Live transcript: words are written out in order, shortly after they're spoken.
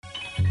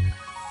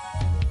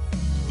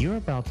You're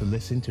about to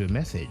listen to a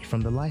message from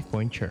the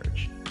LifePoint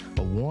Church,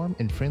 a warm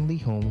and friendly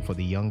home for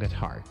the young at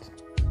heart.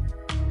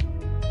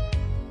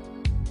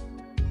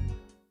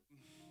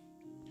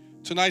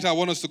 Tonight, I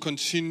want us to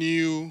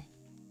continue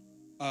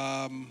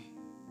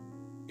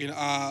in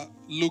our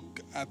look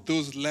at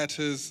those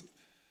letters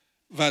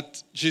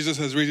that Jesus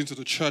has written to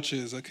the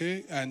churches,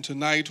 okay? And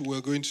tonight,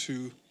 we're going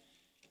to,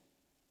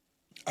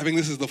 I think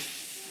this is the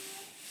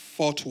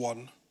fourth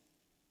one.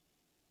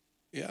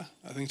 Yeah,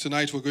 I think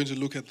tonight we're going to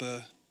look at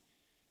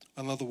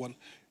another one.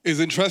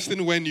 It's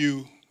interesting when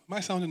you, am I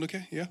sounding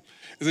okay? Yeah?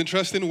 It's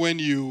interesting when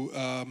you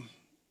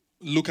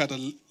look at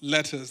the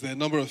letters, there are a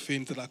number of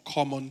things that are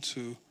common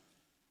to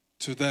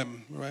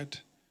them, right?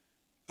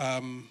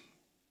 I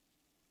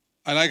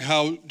like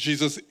how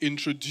Jesus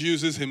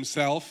introduces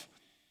himself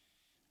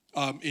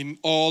in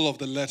all of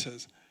the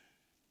letters.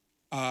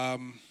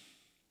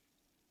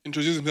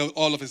 Introduces himself in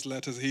all of his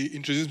letters. He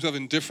introduces himself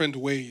in different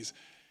ways.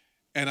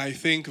 And I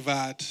think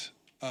that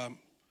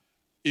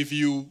if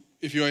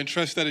you're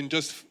interested in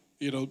just,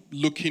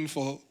 looking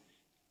for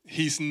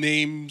his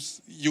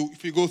names,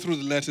 if you go through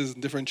the letters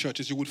in different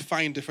churches, you would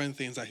find different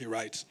things that he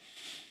writes.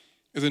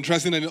 It's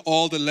interesting that in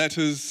all the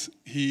letters,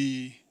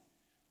 he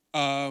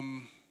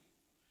would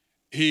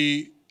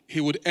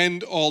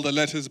end all the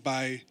letters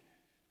by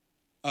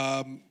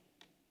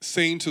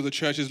saying to the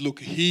churches, look,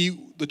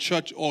 the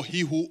church or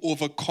he who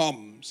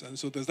overcomes. And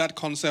so there's that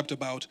concept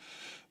about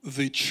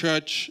the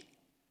church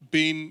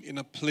being in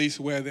a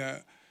place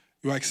where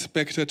you are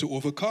expected to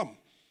overcome.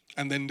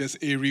 And then there's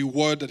a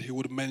reward that he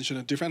would mention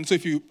a different. So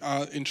if you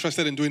are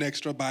interested in doing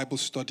extra Bible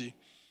study,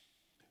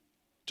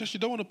 Josh, you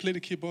don't want to play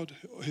the keyboard?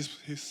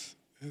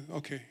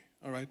 Okay,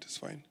 all right, it's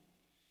fine.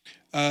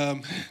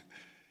 All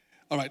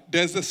right,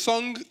 there's a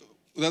song,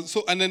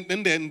 and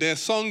then there are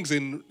songs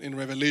in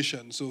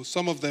Revelation. So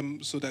some of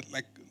them, so that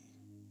like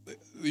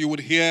you would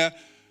hear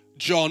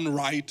John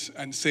write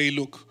and say,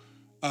 look,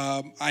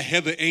 I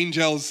heard the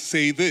angels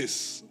say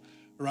this,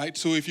 right?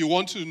 So if you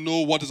want to know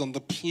what is on the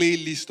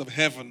playlist of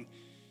heaven,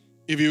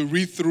 if you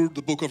read through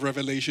the book of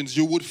Revelations,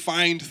 you would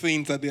find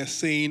things that they're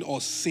saying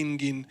or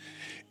singing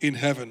in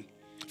heaven.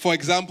 For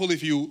example,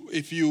 if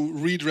you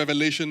read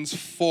Revelations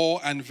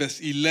 4 and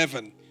verse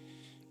 11,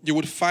 you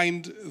would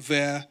find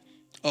there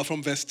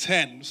from verse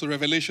 10. So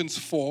Revelations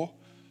 4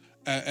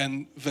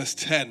 and verse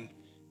 10.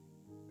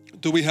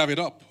 Do we have it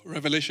up?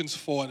 Revelations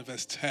 4 and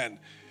verse 10.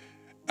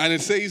 And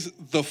it says,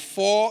 the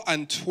 24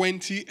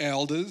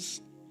 elders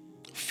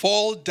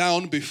fall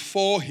down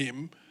before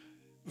him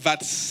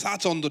that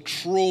sat on the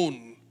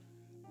throne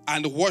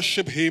and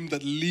worship him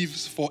that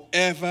lives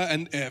forever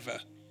and ever,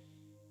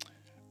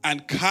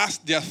 and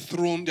cast their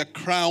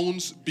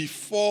crowns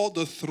before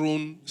the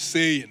throne,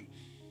 saying,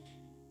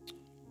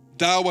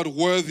 thou art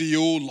worthy,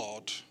 O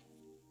Lord,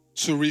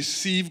 to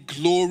receive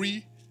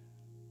glory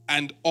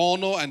and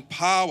honor and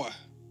power,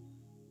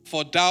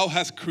 for thou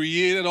hast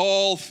created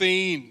all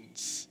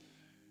things,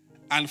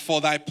 and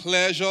for thy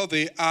pleasure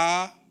they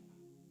are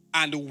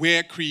and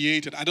were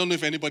created. I don't know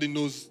if anybody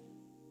knows.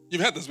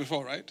 You've heard this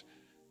before, right?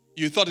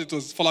 You thought it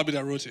was Falabi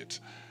that wrote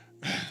it.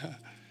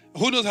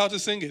 Who knows how to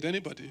sing it?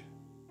 Anybody?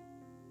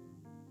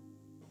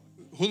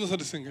 Who knows how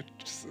to sing it?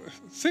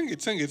 Sing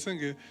it.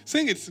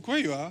 Sing it where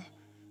you are.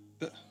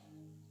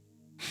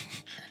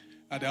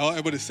 And they're all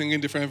able to sing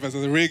in different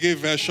verses. There's a reggae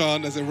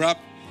version, there's a rap.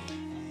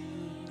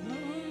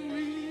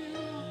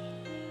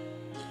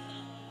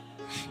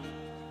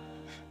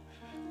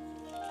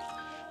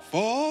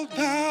 For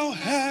thou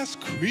hast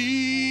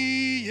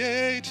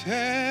created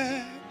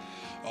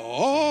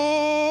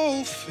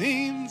all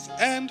things,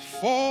 and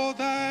for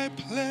thy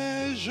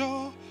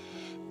pleasure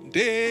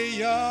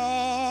they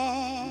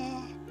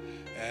are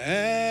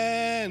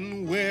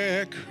and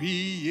were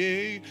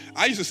created.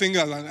 I used to sing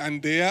as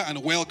and they are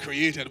and well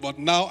created, but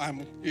now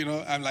I'm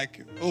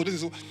like, oh,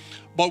 this is.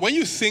 But when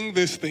you sing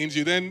these things,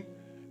 you then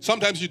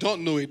sometimes you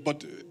don't know it,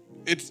 but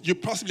you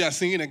possibly are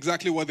singing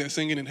exactly what they're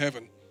singing in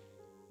heaven.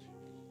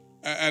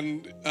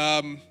 And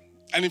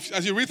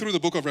as you read through the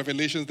book of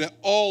Revelations, there are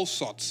all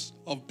sorts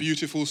of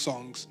beautiful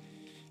songs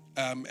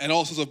and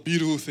all sorts of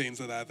beautiful things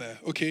that are there.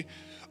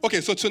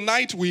 Okay, so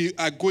tonight we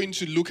are going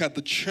to look at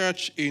the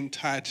church in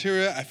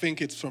Thyatira. I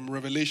think it's from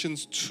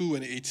Revelations 2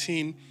 and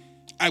 18.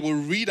 I will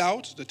read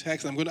out the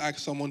text. I'm going to ask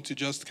someone to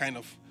just kind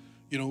of,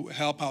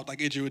 help out like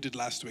Ejiro did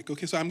last week.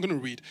 Okay, so I'm going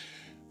to read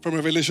from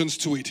Revelations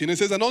 2:18. It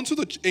says, and unto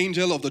the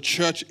angel of the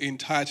church in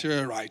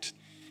Thyatira write,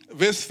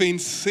 this thing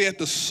saith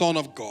the Son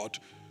of God,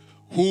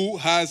 who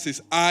has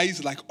his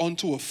eyes like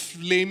unto a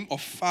flame of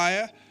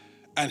fire,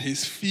 and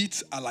his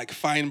feet are like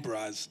fine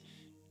brass.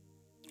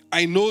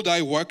 I know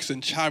thy works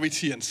in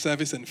charity and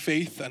service and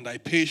faith, and thy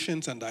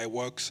patience and thy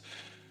works,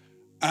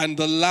 and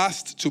the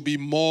last to be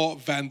more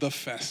than the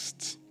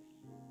first.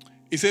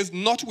 He says,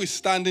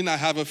 notwithstanding, I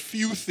have a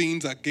few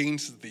things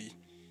against thee,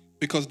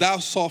 because thou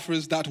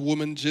sufferest that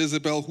woman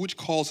Jezebel, which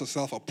calls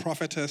herself a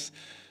prophetess,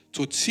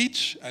 to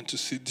teach and to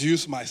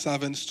seduce my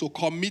servants to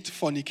commit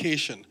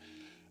fornication,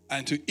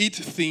 and to eat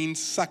things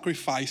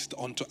sacrificed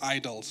unto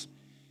idols.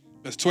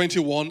 Verse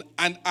 21,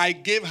 and I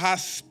gave her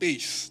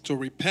space to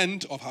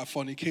repent of her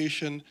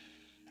fornication,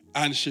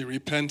 and she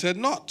repented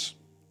not.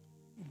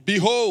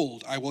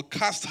 Behold, I will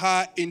cast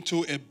her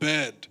into a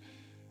bed,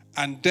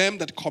 and them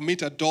that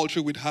commit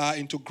adultery with her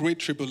into great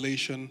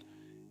tribulation,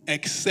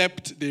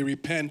 except they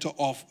repent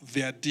of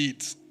their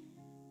deeds.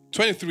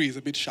 23 is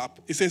a bit sharp.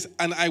 It says,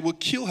 and I will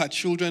kill her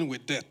children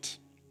with death.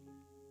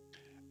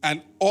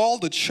 And all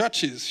the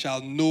churches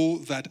shall know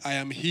that I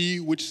am he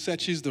which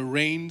searches the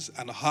reins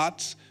and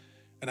hearts,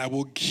 and I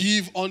will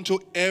give unto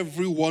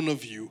every one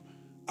of you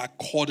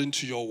according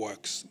to your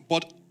works.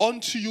 But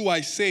unto you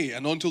I say,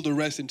 and unto the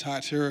rest in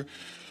Thyatira,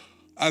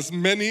 as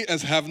many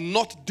as have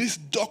not this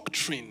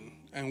doctrine,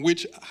 and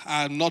which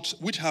have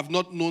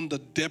not known the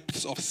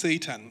depths of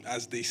Satan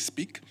as they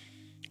speak,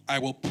 I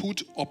will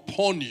put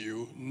upon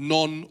you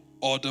none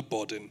other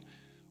burden,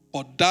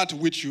 but that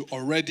which you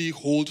already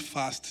hold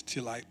fast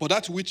but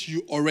that which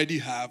you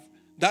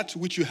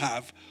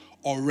have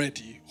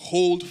already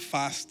hold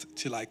fast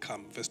till I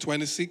come. Verse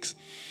 26,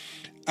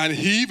 and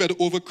he that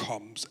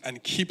overcomes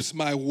and keeps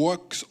my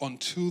works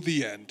unto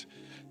the end,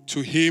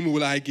 to him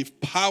will I give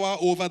power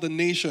over the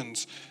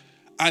nations,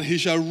 and he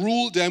shall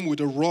rule them with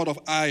a rod of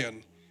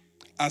iron.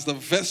 As the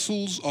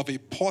vessels of a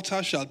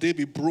potter shall they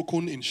be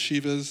broken in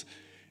shivers,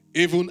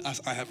 even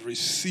as I have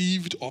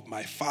received of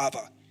my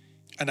Father.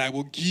 And I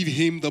will give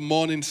him the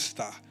morning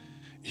star.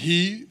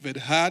 He that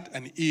had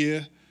an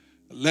ear,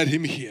 let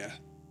him hear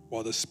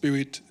what the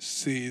Spirit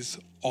says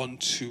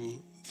unto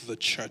the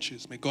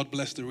churches. May God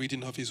bless the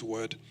reading of his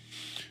word.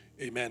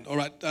 Amen. All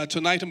right,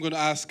 tonight I'm going to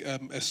ask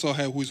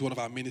Esohe, who is one of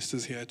our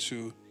ministers here,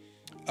 to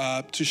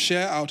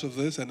share out of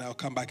this, and I'll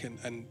come back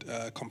and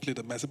complete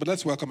the message. But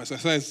let's welcome Esohe.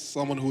 Esohe is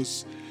someone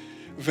who's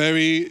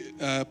very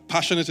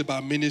passionate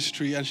about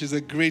ministry, and she's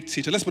a great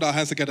teacher. Let's put our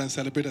hands together and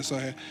celebrate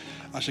Esohe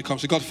as she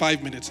comes. She got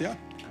 5 minutes, yeah?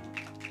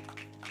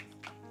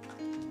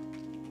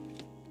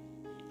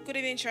 Good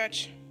evening,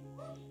 church.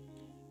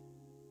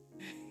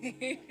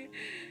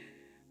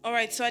 All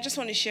right, so I just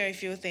want to share a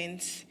few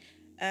things.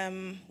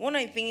 One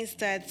of the things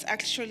that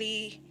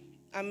actually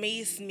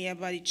amazed me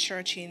about the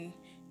church in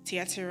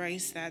Thyatira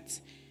is that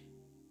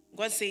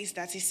God says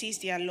that he sees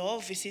their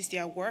love, he sees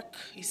their work,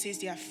 he sees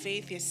their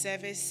faith, their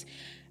service,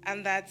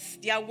 and that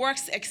their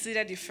works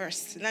exceeded the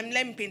first. Let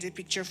me paint a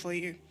picture for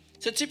you.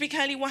 So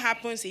typically what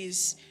happens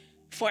is,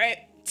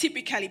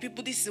 typically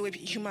people, this is the way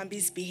human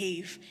beings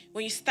behave.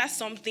 When you start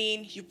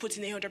something, you put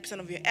in 100%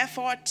 of your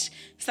effort,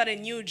 start a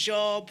new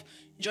job,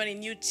 join a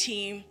new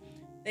team,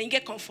 then you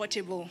get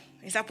comfortable.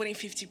 You start putting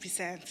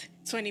 50%,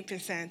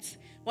 20%.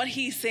 What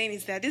he's saying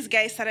is that this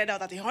guy started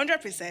out at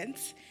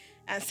 100%,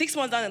 and 6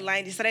 months down the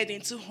line, he started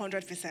doing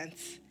 200%.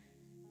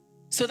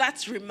 So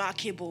that's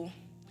remarkable,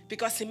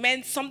 because it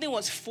meant something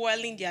was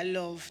fueling their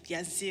love,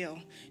 their zeal.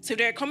 So if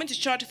they were coming to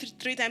church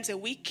three times a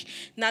week,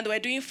 now they were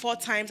doing 4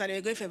 times, and they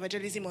were going for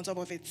evangelism on top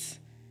of it.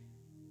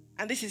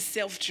 And this is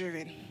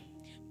self-driven.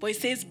 But it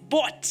says,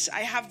 but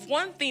I have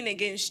one thing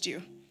against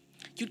you.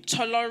 You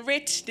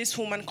tolerate this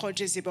woman called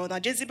Jezebel. Now,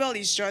 Jezebel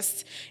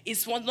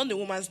it's not the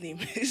woman's name.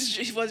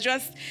 It was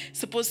just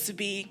supposed to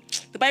be,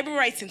 the Bible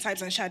writes in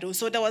types and shadows.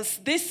 So there was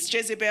this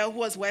Jezebel who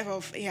was wife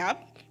of Ahab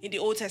in the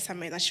Old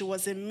Testament, and she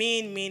was a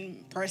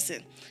mean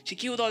person. She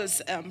killed all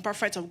the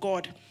prophets of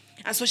God.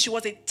 And so she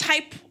was a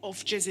type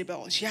of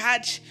Jezebel. She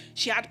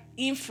had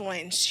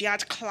influence, she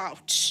had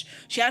clout,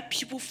 she had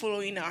people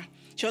following her.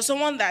 She was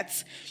someone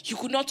that you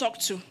could not talk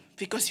to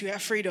because you were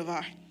afraid of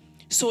her.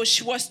 So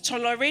she was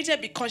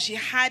tolerated because she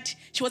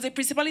was a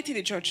principality in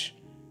the church.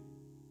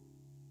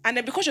 And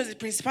then because she was a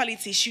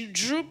principality, she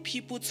drew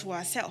people to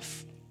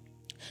herself.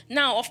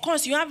 Now, of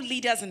course, you have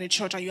leaders in the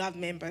church and you have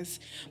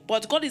members.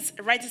 But God is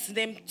writing to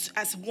them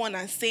as one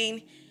and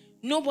saying,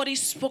 nobody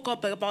spoke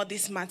up about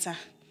this matter.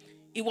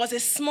 It was a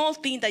small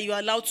thing that you are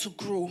allowed to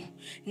grow.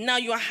 Now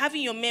you are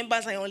having your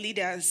members and your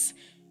leaders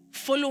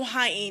follow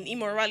her in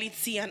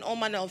immorality and all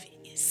manner of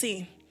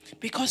sin.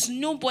 Because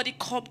nobody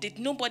curbed it,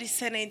 nobody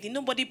said anything,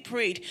 nobody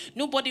prayed,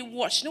 nobody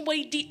watched,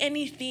 nobody did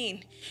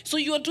anything. So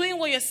you're doing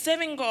what you're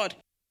serving God.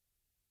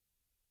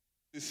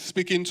 He's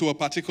speaking to a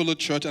particular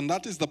church, and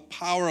that is the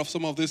power of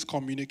some of this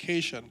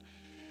communication.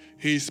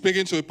 He's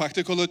speaking to a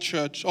particular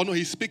church.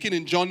 He's speaking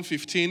in John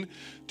 15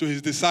 to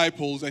his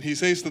disciples, and he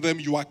says to them,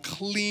 you are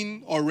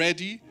clean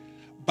already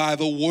by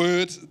the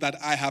words that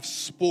I have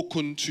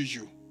spoken to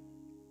you.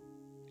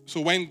 So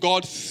when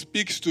God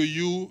speaks to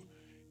you,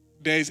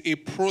 there is a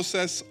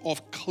process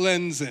of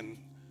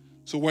cleansing.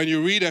 So when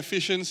you read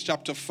Ephesians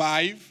chapter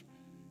 5,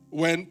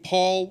 when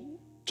Paul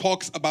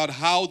talks about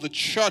how the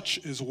church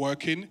is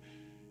working,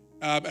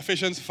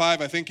 Ephesians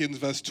 5, I think in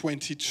verse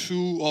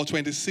 22 or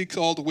 26,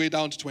 all the way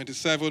down to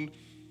 27,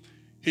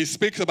 he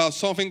speaks about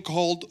something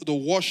called the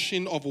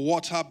washing of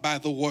water by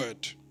the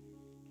word.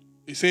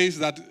 He says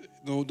that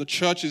the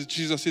church is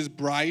Jesus'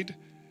 bride,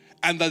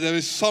 and that there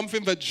is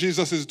something that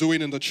Jesus is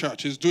doing in the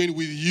church. He's doing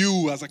with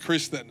you as a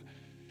Christian.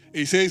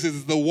 He says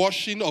it's the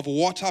washing of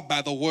water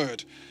by the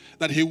word,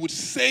 that he would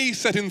say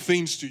certain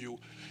things to you.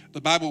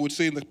 The Bible would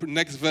say in the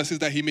next verses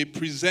that he may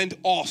present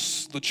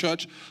us, the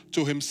church,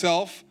 to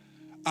himself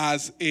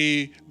as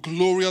a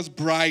glorious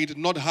bride,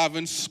 not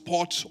having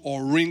spot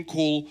or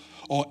wrinkle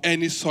or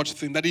any such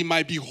thing, that he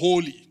might be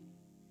holy.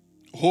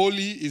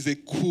 Holy is a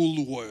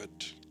cool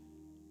word,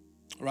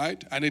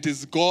 right? And it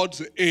is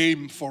God's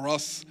aim for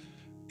us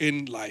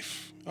in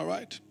life, all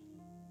right?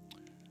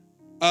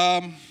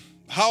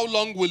 How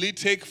long will it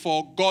take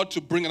for God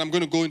to bring, and I'm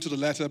going to go into the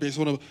letter, but I just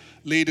want to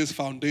lay this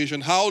foundation.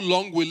 How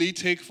long will it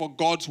take for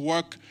God's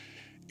work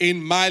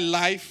in my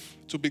life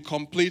to be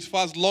complete?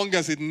 For as long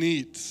as it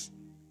needs.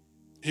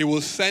 He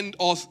will send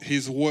us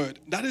his word.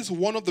 That is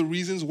one of the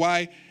reasons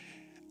why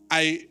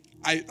I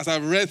as I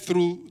read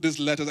through these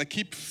letters, I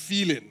keep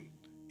feeling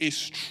a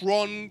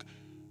strong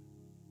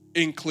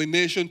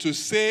inclination to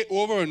say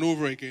over and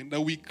over again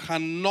that we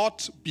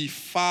cannot be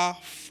far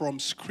from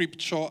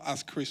Scripture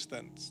as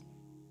Christians.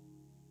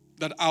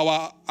 That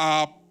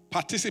our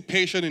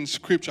participation in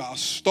Scripture, our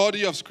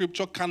study of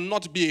Scripture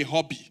cannot be a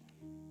hobby.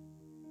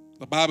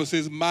 The Bible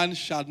says, man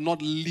shall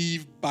not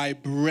live by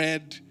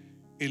bread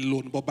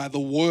alone, but by the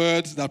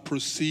words that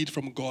proceed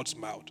from God's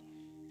mouth.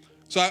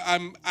 So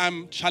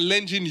I'm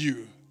challenging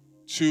you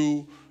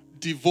to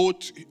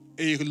devote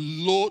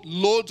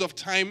loads of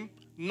time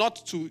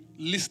not to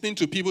listening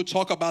to people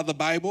talk about the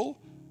Bible,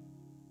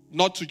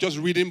 not to just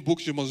reading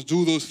books, you must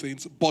do those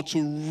things, but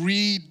to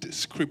read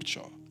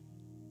Scripture.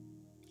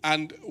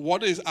 And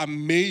what is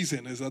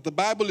amazing is that the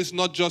Bible is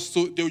not just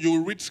so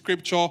you read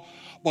Scripture,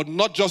 but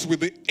not just with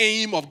the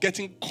aim of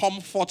getting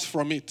comfort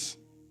from it.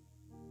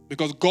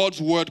 Because God's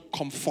word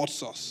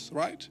comforts us,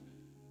 right?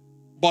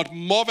 But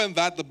more than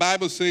that, the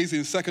Bible says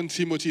in 2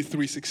 Timothy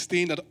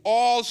 3:16 that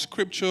all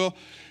Scripture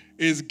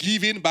is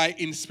given by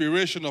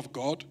inspiration of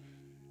God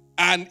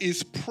and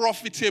is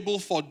profitable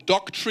for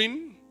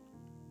doctrine,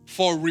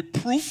 for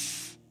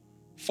reproof,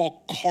 for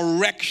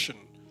correction,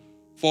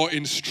 for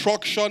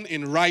instruction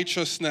in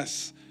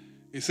righteousness.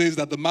 It says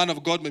that the man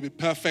of God may be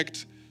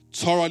perfect,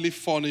 thoroughly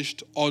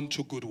furnished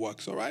unto good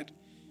works, all right?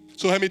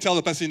 So let me tell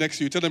the person next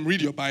to you, tell them,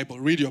 read your Bible,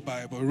 read your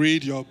Bible,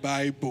 read your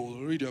Bible,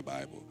 read your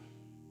Bible.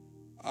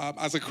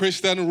 As a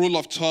Christian rule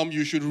of thumb,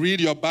 you should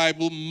read your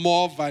Bible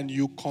more than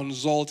you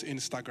consult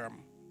Instagram.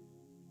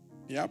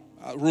 Yep,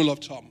 rule of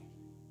thumb.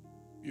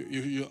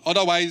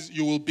 Otherwise,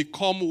 you will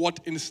become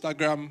what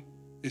Instagram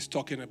is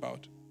talking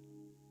about.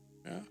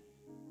 Yeah?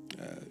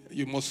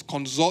 You must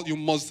consult, you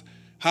must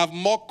have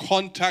more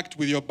contact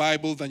with your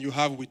Bible than you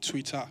have with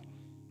Twitter.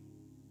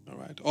 All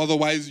right.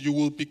 Otherwise, you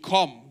will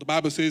become, the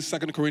Bible says,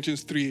 2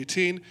 Corinthians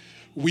 3:18,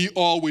 we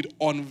all with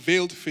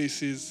unveiled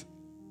faces,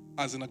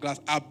 as in a glass,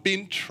 are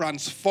being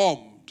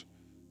transformed,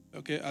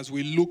 okay, as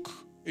we look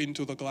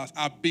into the glass,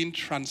 are being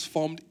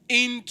transformed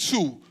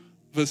into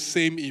the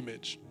same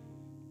image.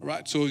 All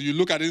right. So you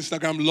look at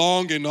Instagram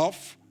long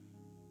enough.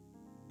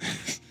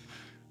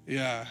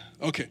 Yeah.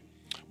 Okay.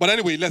 But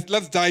anyway,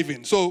 let's dive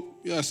in. So,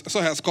 yes, so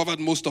he has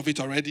covered most of it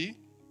already.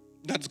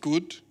 That's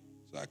good.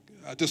 So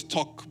I just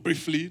talk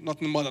briefly,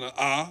 nothing more than an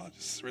hour.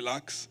 Just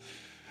relax.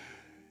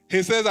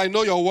 He says, I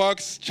know your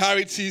works,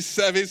 charity,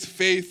 service,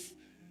 faith.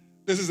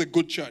 This is a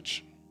good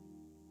church.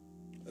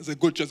 It's a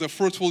good church, a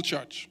fruitful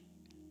church.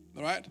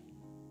 All right?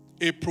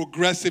 A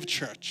progressive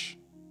church.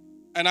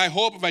 And I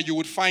hope that you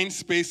would find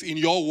space in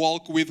your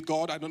walk with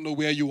God, I don't know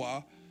where you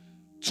are,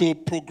 to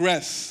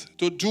progress,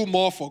 to do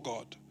more for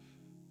God,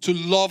 to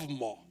love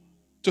more,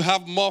 to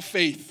have more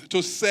faith,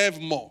 to serve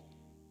more.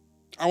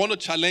 I want to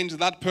challenge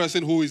that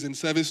person who is in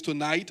service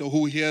tonight or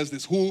who hears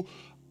this, who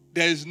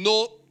there is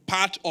no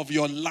part of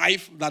your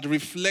life that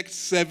reflects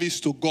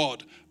service to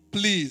God.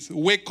 Please,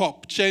 wake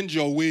up, change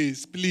your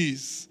ways,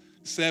 please,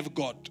 serve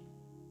God.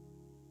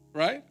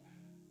 Right?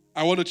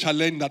 I want to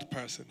challenge that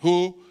person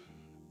who,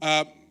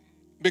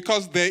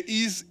 because there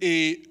is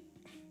a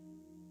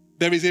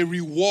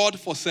reward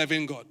for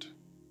serving God.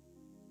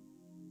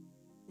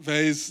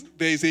 There is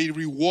a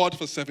reward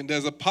for serving.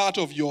 There's a part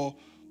of your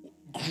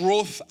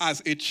growth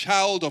as a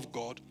child of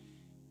God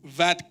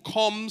that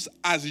comes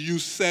as you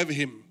serve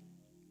him.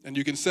 And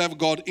you can serve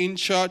God in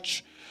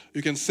church.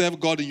 You can serve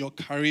God in your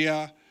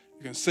career.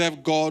 You can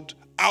serve God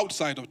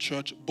outside of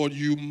church. But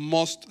you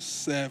must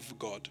serve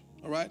God.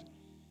 All right?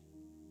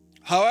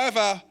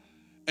 However,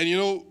 and you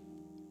know,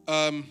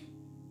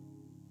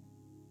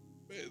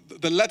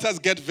 the letters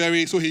get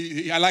very, so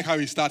I like how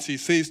he starts. He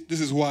says, this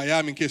is who I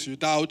am in case you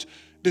doubt.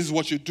 This is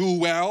what you do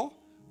well,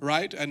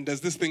 right? And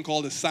there's this thing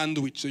called a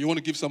sandwich. So you want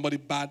to give somebody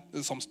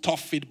some tough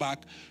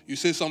feedback. You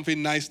say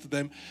something nice to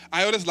them.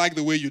 I always like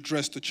the way you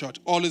dress to church.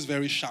 Always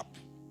very sharp.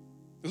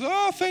 You say,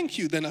 oh, thank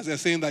you. Then as they're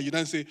saying that, you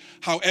then say,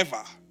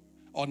 however,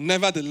 or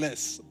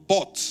nevertheless,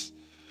 but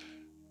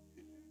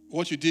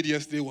what you did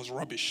yesterday was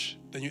rubbish.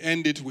 Then you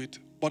end it with,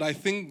 but I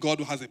think God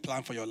has a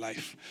plan for your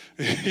life.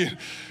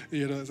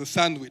 You know, it's a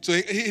sandwich. So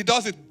he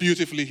does it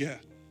beautifully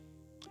here.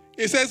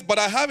 He says, but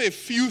I have a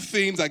few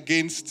things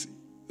against.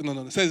 No.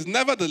 It says,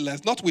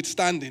 nevertheless,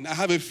 notwithstanding, I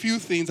have a few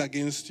things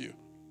against you.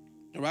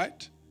 All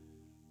right?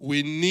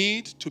 We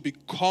need to be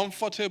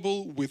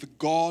comfortable with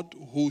God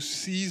who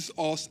sees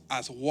us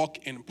as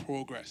work in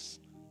progress.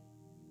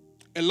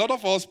 A lot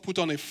of us put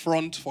on a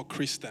front for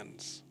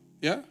Christians.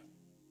 Yeah?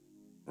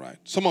 right?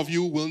 Some of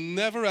you will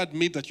never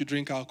admit that you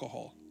drink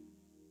alcohol.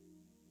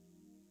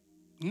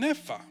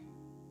 Never.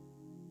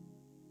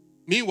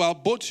 Meanwhile,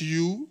 both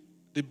you,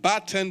 the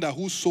bartender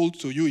who sold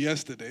to you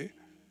yesterday,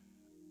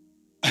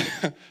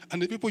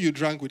 and the people you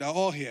drank with are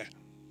all here.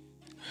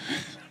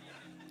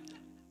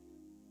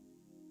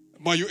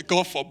 But you,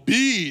 God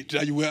forbid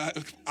that you were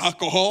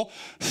alcohol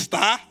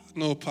star.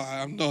 No,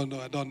 I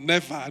don't.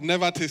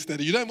 Never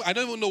tasted it. I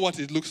don't even know what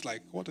it looks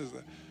like. What is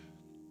that?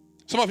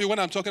 Some of you, when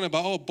I'm talking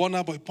about,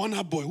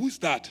 Burna Boy, who's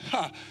that?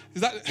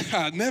 Is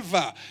that?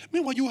 Never.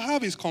 Meanwhile, you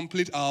have his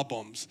complete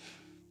albums.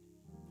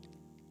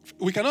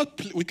 We cannot,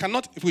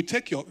 if we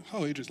take your,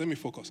 Idris, let me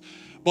focus.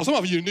 But some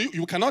of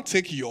you cannot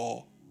take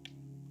your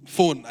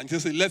phone and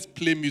just say, let's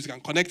play music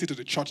and connect it to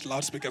the church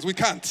loudspeakers. We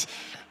can't.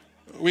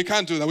 We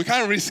can't do that. We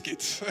can't risk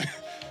it.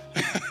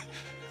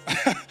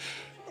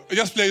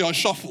 Just play on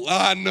shuffle.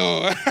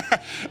 No.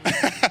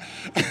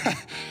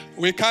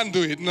 We can't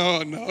do it.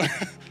 No.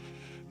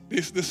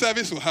 The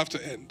service will have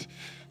to end.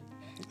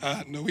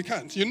 No, we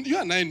can't. You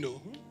and I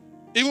know.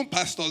 Even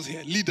pastors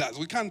here, leaders,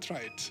 we can't try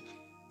it.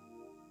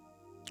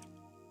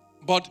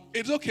 But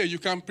it's okay. You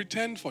can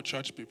pretend for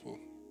church people.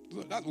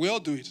 We all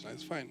do it.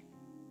 That's fine.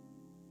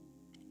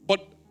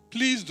 But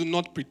please do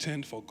not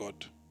pretend for God.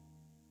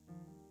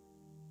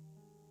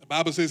 The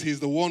Bible says he's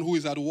the one who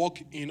is at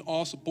work in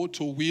us both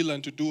to will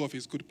and to do of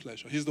his good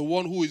pleasure. He's the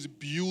one who is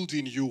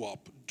building you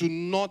up. Do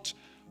not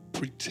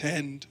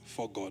pretend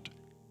for God.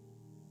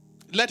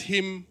 Let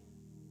him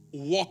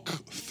walk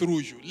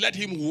through you. Let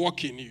him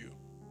walk in you.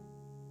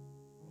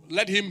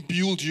 Let him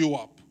build you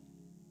up.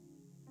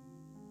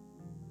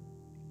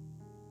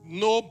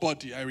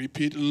 Nobody, I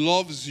repeat,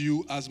 loves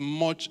you as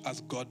much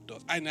as God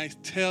does. And I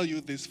tell you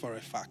this for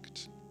a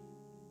fact.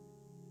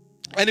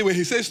 Anyway,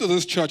 he says to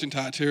this church in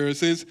Thyatira, he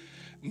says,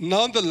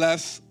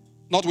 nonetheless,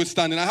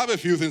 notwithstanding, I have a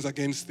few things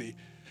against thee,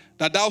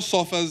 that thou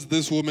suffers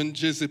this woman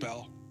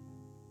Jezebel,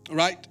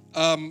 right?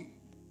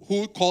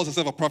 Who calls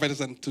herself a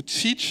prophetess, and to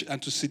teach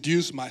and to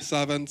seduce my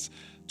servants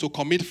to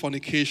commit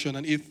fornication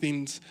and eat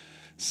things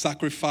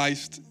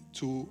sacrificed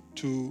to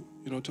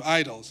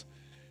idols.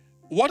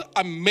 What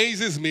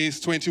amazes me is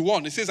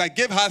 21. It says, I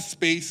gave her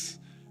space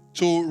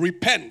to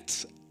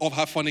repent of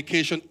her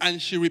fornication,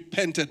 and she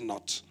repented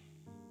not.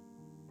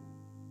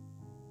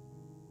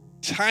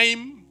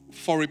 Time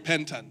for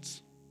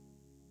repentance.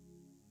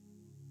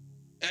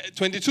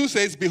 22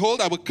 says,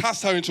 behold, I will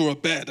cast her into a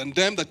bed, and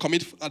them that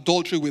commit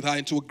adultery with her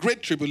into a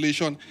great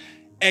tribulation,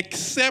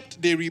 except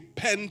they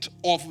repent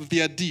of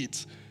their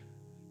deeds.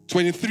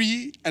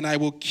 23, and I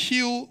will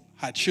kill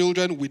her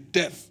children with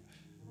death.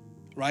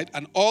 Right?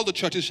 And all the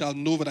churches shall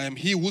know that I am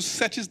he who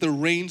searches the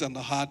reins and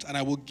the heart, and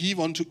I will give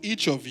unto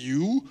each of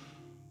you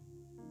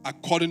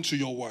according to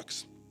your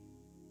works.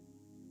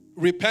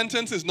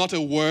 Repentance is not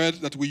a word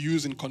that we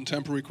use in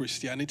contemporary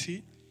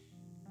Christianity,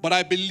 but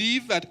I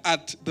believe that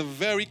at the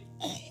very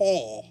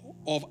core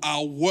of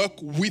our work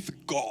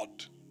with God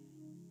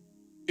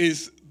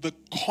is the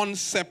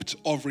concept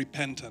of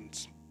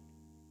repentance.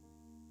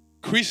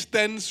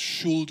 Christians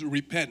should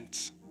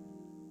repent.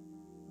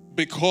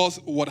 Because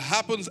what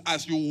happens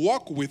as you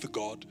walk with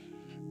God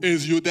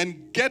is you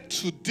then get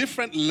to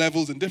different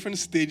levels and different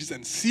stages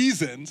and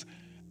seasons,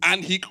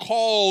 and he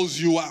calls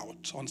you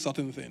out on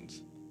certain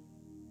things.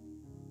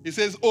 He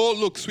says, oh,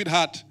 look,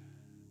 sweetheart,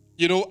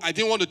 I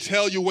didn't want to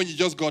tell you when you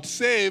just got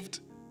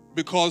saved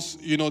because,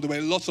 there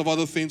were lots of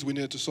other things we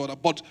needed to sort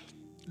out. But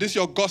this,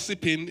 your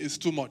gossiping is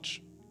too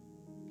much.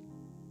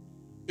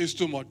 It's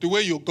too much. The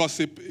way you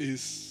gossip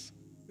is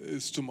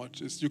too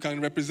much. You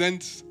can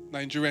represent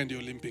Nigeria in the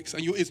Olympics,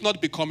 and it's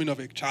not becoming of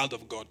a child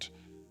of God.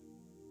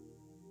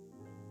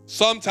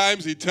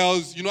 Sometimes he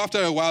tells,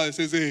 after a while, he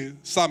says, hey,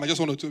 Sam, I just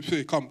want to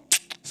say, come,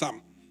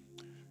 Sam.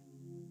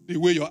 The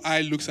way your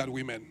eye looks at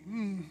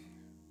women,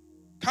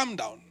 calm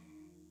down.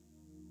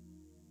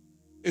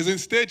 It's in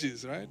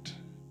stages, right?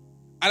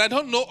 And I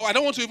don't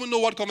want to even know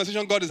what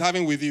conversation God is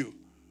having with you.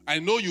 I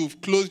know you've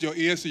closed your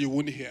ears so you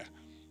won't hear.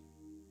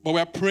 But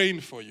we're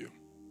praying for you.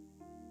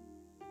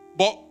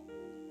 But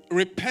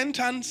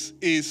repentance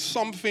is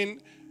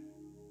something,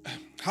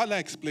 how do I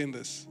explain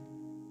this?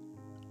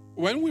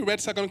 When we read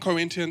 2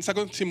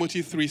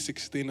 Timothy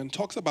 3:16 and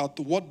talks about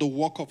what the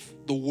work of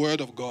the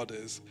word of God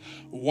is,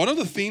 one of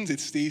the things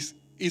it says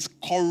is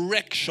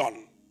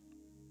correction.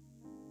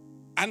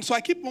 And so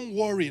I keep on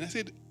worrying. I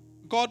said,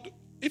 God,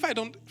 if I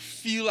don't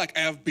feel like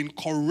I have been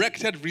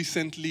corrected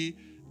recently,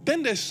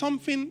 then there's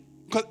something,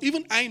 because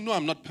even I know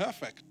I'm not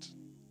perfect.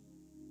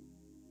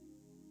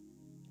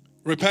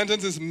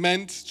 Repentance is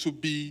meant to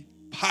be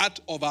part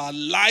of our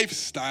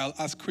lifestyle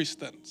as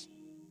Christians.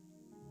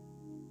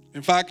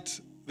 In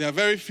fact, there are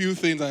very few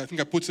things. I think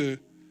I've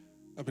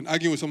been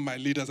arguing with some of my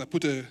leaders. I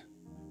put a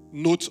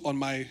note on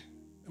my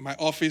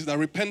office that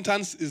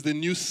repentance is the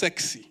new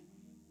sexy.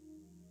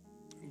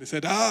 And they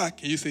said,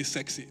 can you say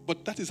sexy?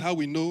 But that is how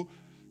we know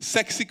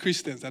sexy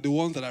Christians are the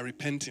ones that are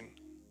repenting.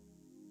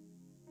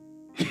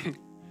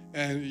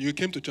 And you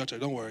came to church,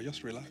 don't worry,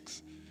 just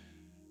relax.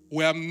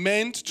 We are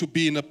meant to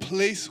be in a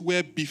place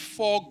where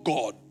before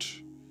God,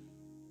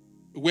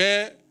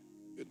 where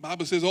The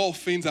Bible says all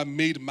things are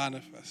made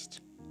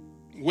manifest.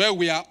 Where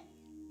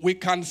we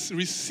can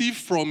receive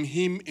from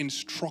him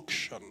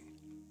instruction.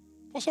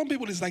 For some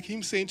people, it's like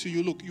him saying to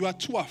you, look, you are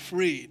too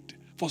afraid.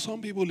 For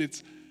some people,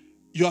 it's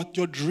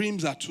your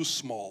dreams are too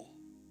small.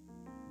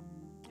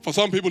 For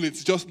some people,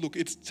 it's just, look,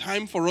 it's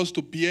time for us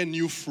to bear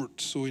new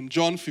fruit. So in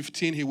John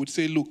 15, he would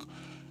say, look,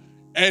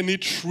 any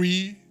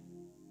tree,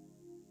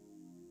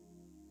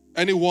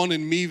 anyone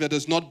in me that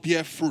does not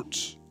bear fruit,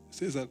 he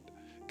says that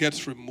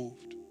gets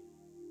removed.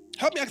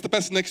 Help me ask the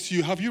person next to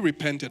you, have you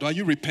repented? Are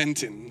you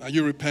repenting? Are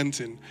you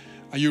repenting?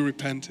 Are you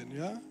repenting?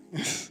 Yeah?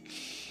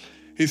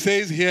 He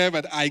says here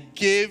that I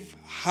gave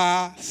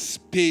her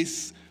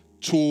space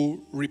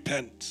to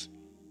repent.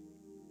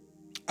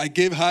 I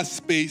gave her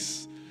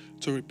space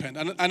to repent.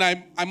 And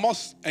I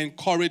must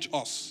encourage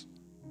us,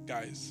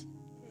 guys.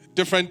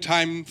 Different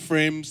time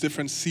frames,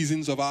 different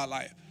seasons of our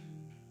life.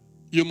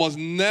 You must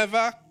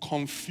never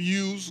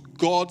confuse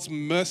God's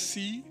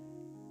mercy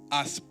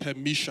as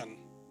permission.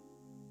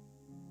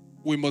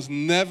 We must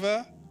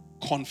never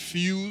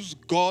confuse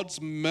God's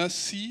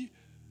mercy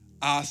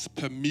as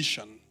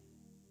permission.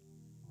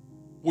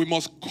 We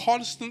must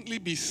constantly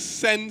be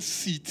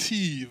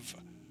sensitive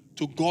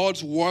to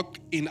God's work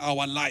in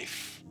our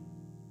life.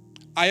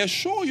 I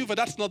assure you that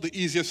that's not the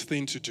easiest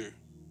thing to do.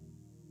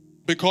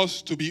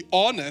 Because to be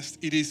honest,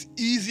 it is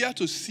easier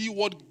to see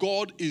what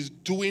God is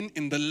doing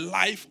in the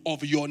life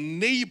of your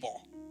neighbor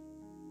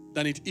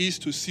than it is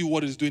to see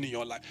what He's doing in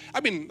your life.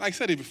 I mean, I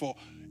said it before.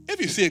 If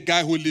you see a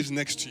guy who lives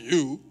next to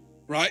you,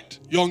 right,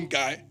 young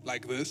guy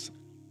like this,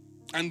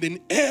 and then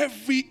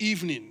every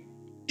evening,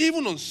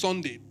 even on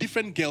Sunday,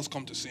 different girls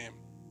come to see him.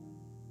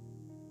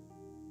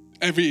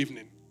 Every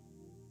evening.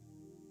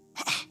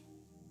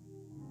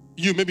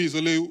 You, maybe it's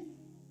only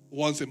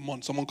once a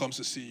month someone comes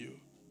to see you.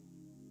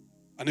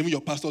 And even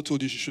your pastor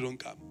told you shouldn't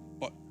come.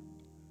 But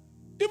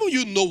even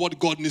you know what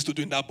God needs to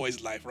do in that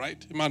boy's life,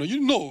 right? Emmanuel,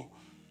 you know.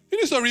 He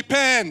needs to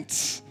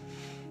repent.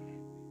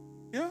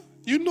 Yeah,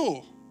 you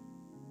know.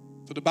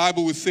 So the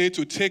Bible will say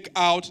to take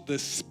out the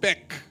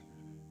speck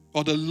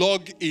or the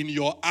log in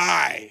your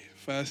eye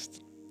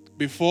first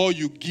before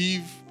you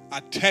give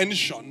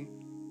attention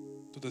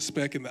to the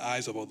speck in the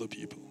eyes of other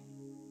people.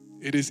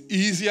 It is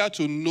easier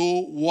to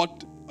know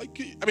what,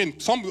 I mean,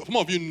 some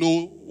of you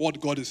know what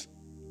God is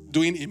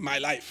doing in my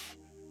life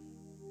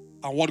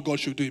and what God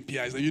should do in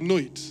PI. So you know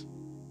it.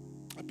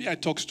 PI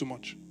talks too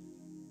much.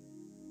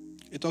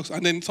 It talks,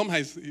 and then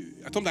sometimes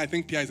I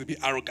think PI is a bit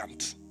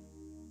arrogant.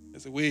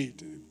 There's a way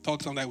it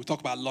talks. Sometimes we talk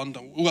about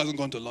London. Who hasn't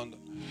gone to London?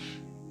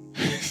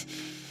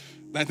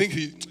 I think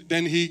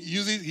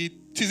he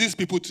teases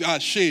people to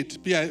shade.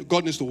 PI,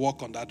 God needs to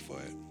work on that for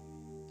it.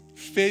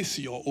 Face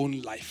your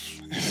own life.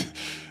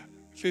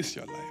 Face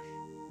your life.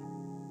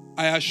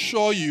 I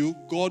assure you,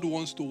 God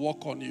wants to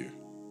work on you.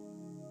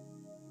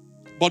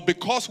 But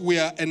because we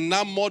are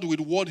enamored with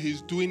what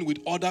He's doing with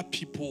other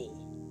people,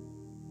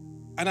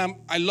 and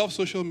I love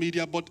social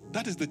media, but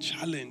that is the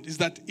challenge, is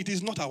that it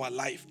is not our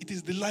life. It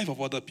is the life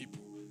of other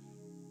people.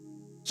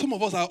 Some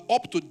of us are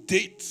up to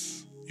date.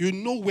 You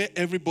know where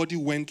everybody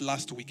went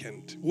last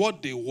weekend,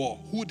 what they wore,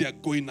 who they're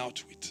going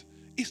out with.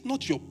 It's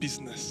not your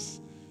business.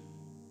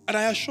 And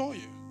I assure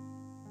you,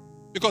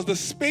 because the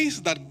space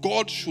that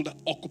God should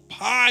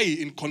occupy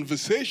in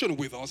conversation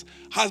with us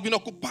has been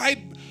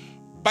occupied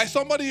by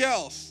somebody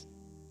else.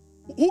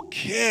 Who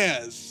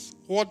cares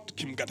what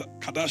Kim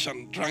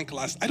Kardashian drank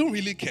last? I don't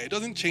really care. It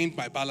doesn't change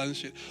my balance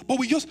sheet. But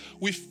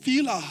we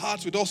fill our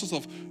hearts with all sorts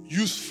of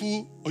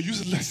useful or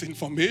useless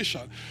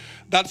information.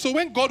 That so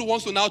when God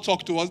wants to now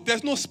talk to us,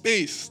 there's no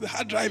space. The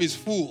hard drive is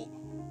full.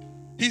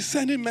 He's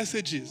sending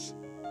messages.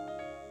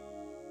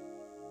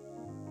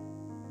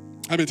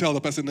 Let me tell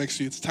the person next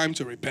to you, it's time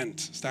to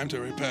repent. It's time to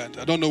repent.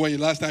 I don't know when the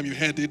last time you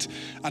heard it.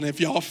 And if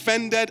you're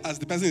offended as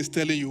the person is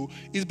telling you,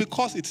 it's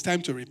because it's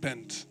time to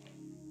repent.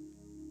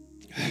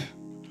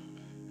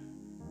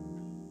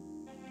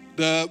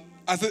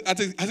 As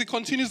it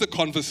continues the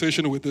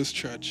conversation with this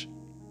church,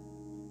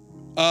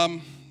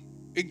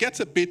 it gets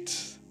a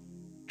bit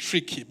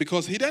tricky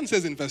because he then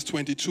says in verse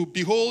 22,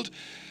 behold,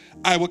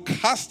 I will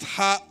cast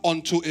her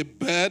onto a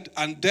bed,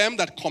 and them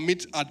that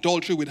commit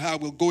adultery with her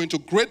will go into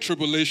great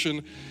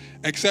tribulation,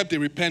 except they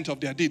repent of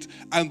their deeds.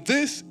 And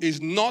this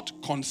is not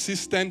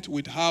consistent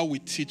with how we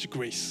teach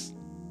grace.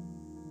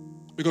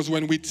 Because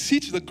when we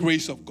teach the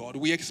grace of God,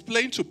 we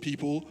explain to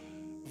people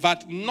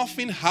that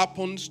nothing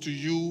happens to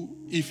you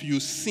if you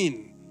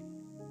sin.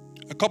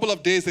 A couple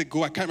of days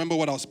ago, I can't remember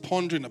what I was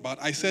pondering about.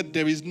 I said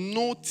there is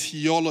no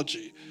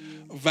theology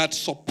that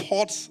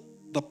supports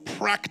the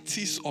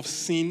practice of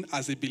sin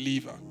as a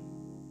believer.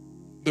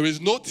 There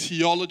is no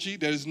theology,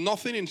 there is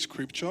nothing in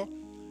Scripture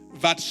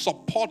that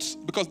supports,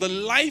 because the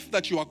life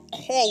that you are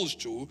called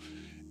to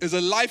is a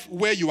life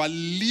where you are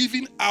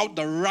living out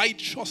the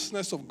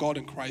righteousness of God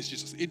in Christ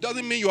Jesus. It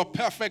doesn't mean you are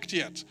perfect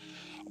yet,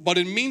 but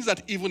it means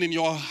that even in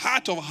your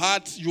heart of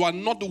hearts, you are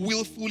not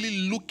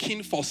willfully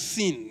looking for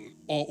sin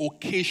or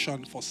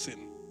occasion for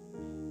sin.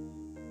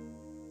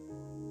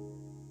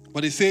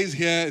 But it says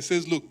here,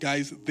 look,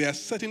 guys, there are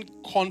certain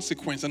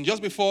consequences. And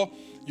just before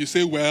you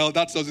say, well,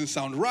 that doesn't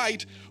sound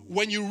right,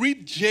 when you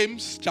read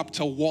James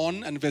chapter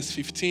 1 and verse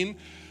 15,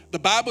 the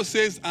Bible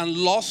says, and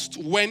lust,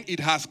 when it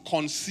has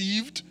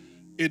conceived,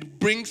 it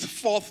brings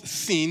forth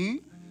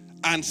sin,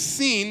 and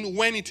sin,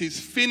 when it is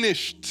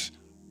finished.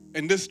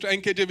 In this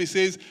NKJV, it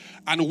says,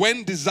 and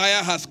when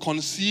desire has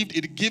conceived,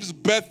 it gives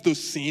birth to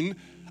sin,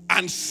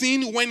 and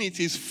sin, when it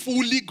is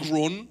fully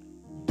grown,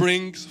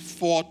 brings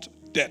forth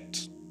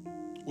death.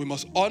 We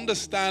must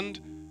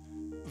understand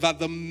that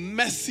the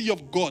mercy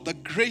of God, the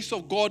grace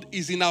of God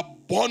is in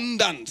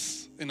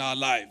abundance in our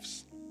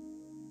lives.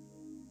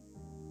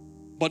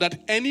 But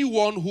that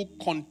anyone who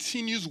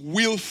continues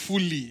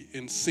willfully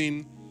in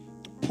sin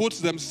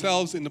puts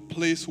themselves in a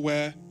place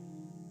where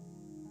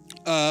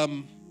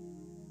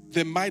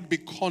there might be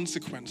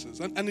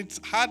consequences. And it's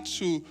hard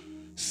to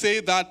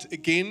say that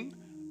again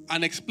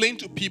and explain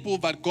to people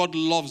that God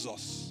loves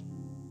us.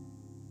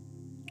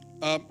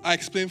 I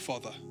explain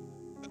further.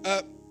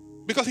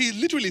 Because he's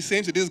literally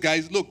saying to these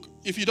guys, look,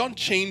 if you don't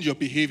change your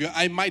behavior,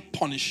 I might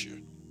punish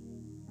you.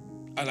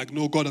 I'm like,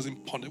 no, God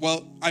doesn't punish.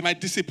 Well, I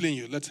might discipline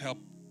you. Let's help,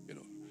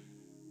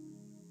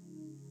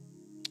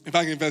 In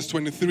fact, in verse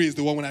 23 is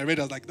the one when I read,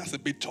 I was like, that's a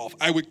bit tough.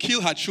 I would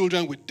kill her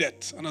children with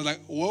death. And I was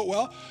like,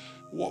 well,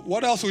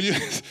 what else will you...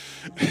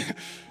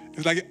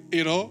 It's like,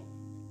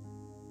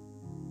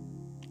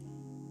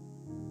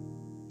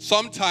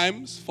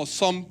 sometimes,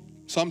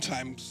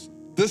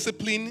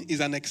 discipline is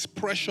an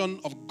expression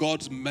of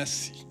God's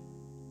mercy.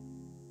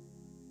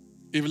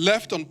 If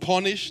left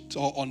unpunished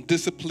or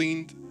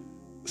undisciplined,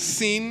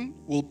 sin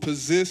will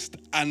persist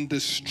and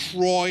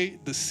destroy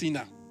the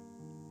sinner.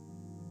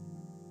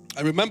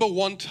 I remember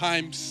one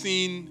time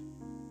seeing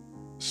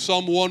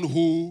someone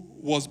who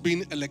was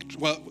being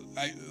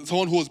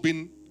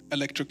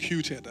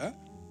electrocuted,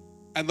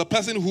 and the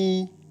person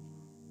who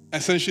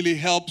essentially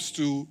helps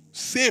to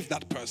save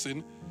that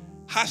person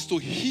has to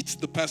hit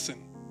the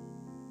person.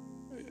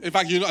 In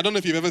fact, I don't know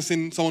if you've ever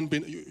seen someone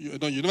you've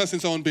never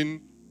seen someone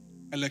being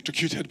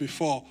electrocuted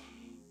before.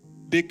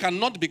 They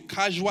cannot be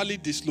casually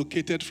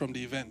dislocated from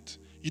the event.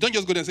 You don't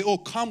just go there and say, oh,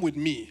 come with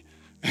me.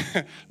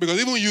 Because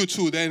even you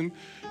too, then,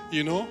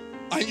 and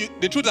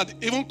the truth that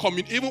even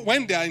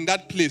when they are in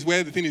that place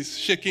where the thing is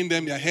shaking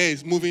them, their hair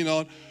is moving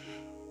on,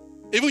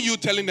 even you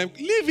telling them,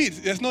 leave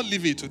it, there's not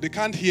leave it, they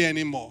can't hear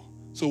anymore.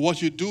 So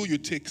what you do, you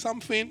take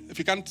something, if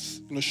you can't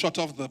shut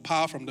off the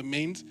power from the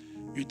mains,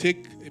 you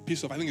take a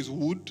piece of, I think it's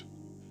wood,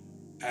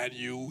 and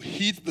you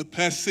hit the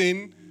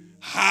person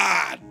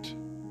hard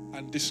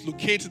and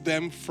dislocate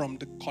them from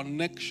the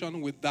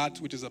connection with that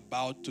which is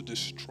about to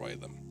destroy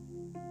them.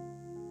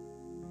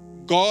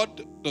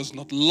 God does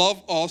not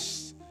love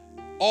us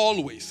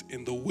always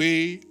in the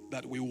way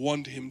that we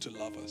want him to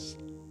love us.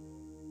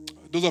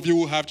 Those of you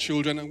who have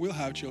children and will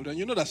have children,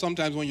 you know that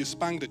sometimes when you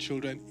spank the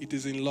children, it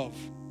is in love.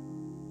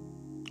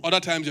 Other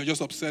times you're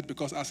just upset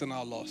because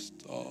Arsenal lost.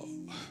 Or,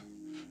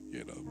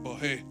 but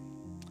hey.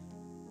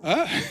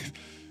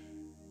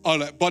 All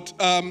right, but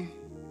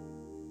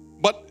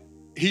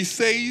he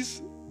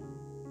says,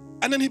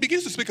 and then he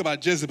begins to speak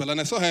about Jezebel, and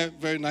I saw her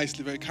very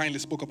nicely, very kindly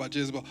spoke about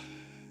Jezebel.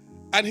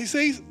 And he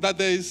says that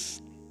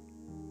Jezebel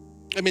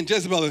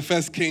in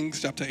 1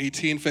 Kings chapter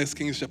 18, 1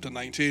 Kings chapter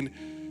 19,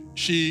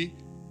 she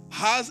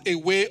has a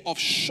way of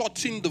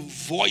shutting the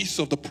voice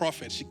of the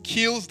prophet. She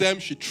kills them,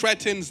 she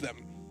threatens them.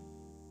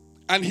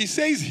 And he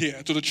says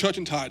here to the church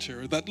in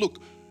Thyatira that, look,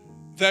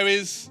 there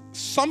is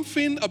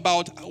something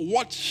about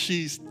what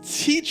she's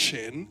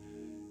teaching,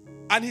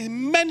 and he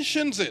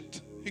mentions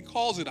it. He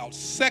calls it out,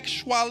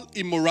 sexual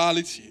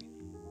immorality,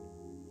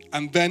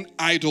 and then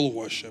idol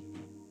worship.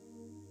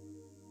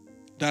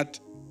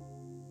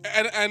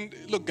 And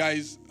look,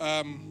 guys,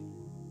 I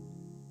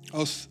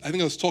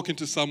think I was talking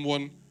to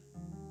someone,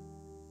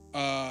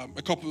 a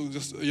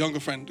younger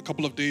friend, a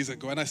couple of days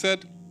ago, and I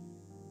said,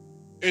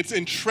 it's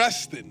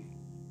interesting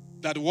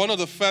that one of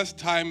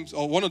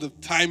the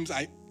times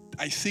I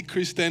see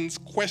Christians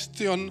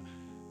question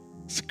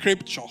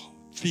scripture,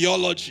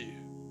 theology,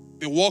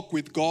 the walk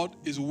with God,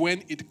 is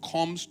when it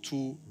comes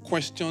to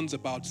questions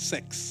about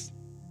sex.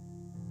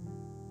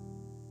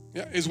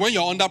 Yeah, it's when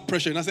you're under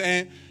pressure and I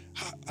say,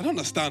 I don't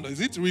understand.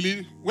 Is it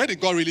really, where did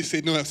God really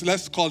say? No, so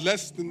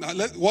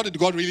what did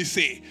God really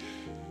say?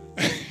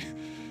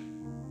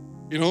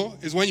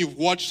 It's when you've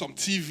watched some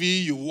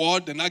TV,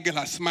 and that girl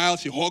has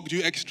smiled, she hugged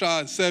you extra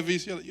and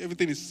service,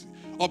 everything is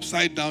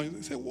upside down.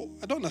 You say, well,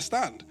 I don't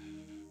understand.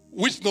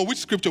 Which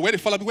scripture, where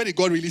did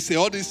God really say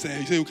all this?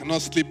 You say you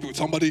cannot sleep with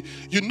somebody.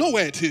 You know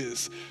where it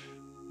is.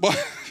 But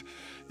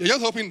you're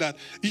just hoping that,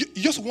 you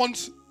just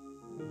want,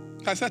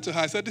 I said to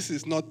her, this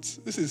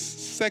is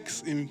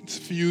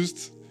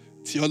sex-infused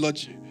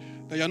theology.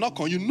 That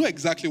you know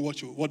exactly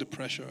what the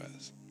pressure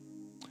is.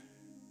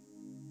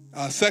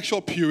 Our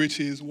sexual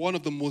purity is one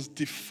of the most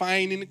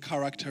defining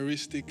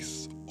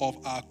characteristics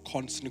of our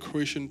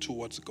consecration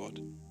towards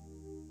God.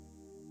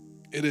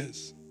 It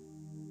is.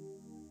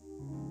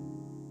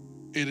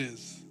 It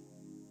is.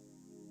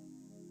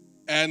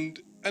 And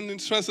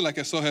interesting, like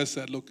I saw her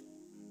said, look,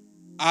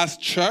 as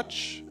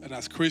church and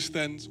as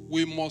Christians,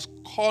 we must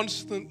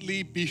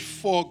constantly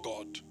before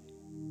God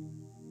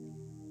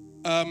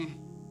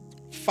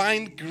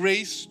find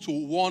grace to,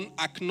 one,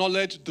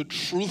 acknowledge the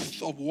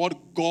truth of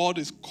what God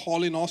is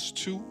calling us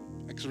to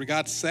as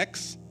regards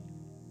sex.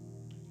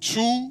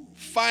 Two,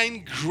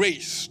 find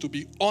grace to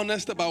be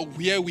honest about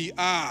where we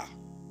are.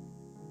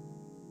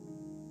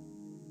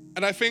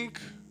 And I think,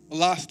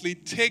 lastly,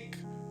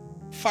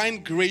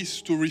 find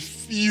grace to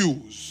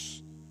refuse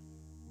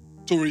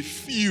to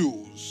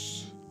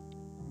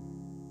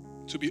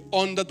be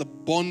under the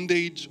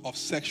bondage of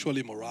sexual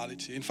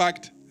immorality. In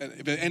fact,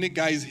 if there are any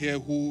guys here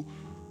who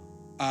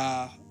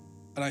are,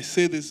 and I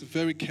say this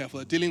very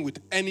carefully, dealing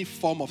with any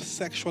form of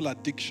sexual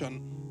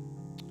addiction,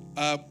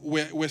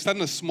 we're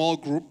starting a small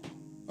group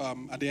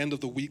at the end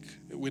of the week.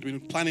 We've been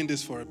planning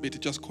this for a bit.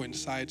 It just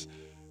coincides.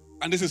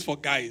 And this is for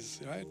guys,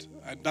 right?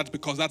 And that's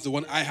because that's the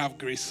one I have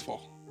grace for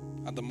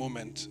at the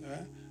moment.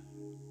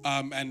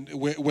 And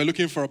we're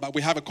looking for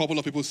we have a couple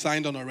of people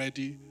signed on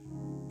already.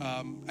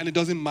 And it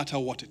doesn't matter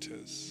what it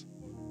is.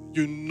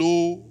 You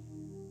know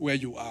where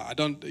you are.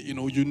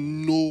 You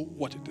know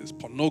what it is.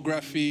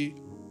 Pornography,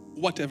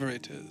 whatever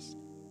it is.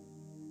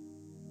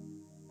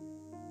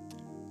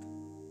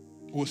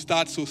 We'll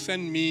start. So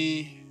send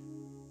me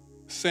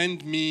a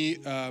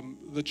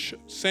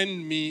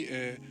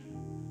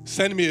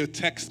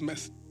text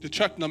message. The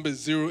church number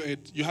is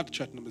 08. You have the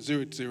church number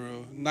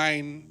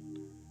 080-9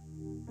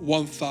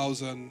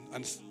 1000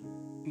 and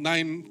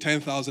 9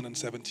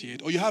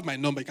 10,078. Or you have my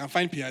number. You can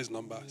find PI's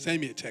number. Send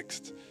me a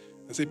text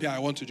and say, PI, I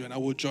want to join. I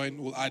will join.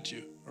 We'll add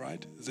you. All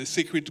right? It's a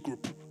secret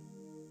group.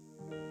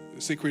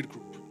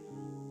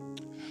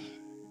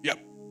 Yep.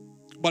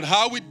 But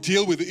how we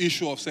deal with the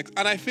issue of sex,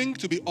 and I think,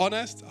 to be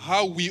honest,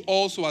 how we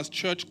also as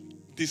church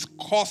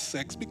discuss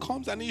sex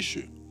becomes an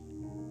issue.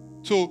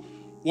 So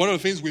one of the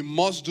things we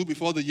must do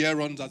before the year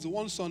runs out, so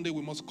one Sunday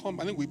we must come.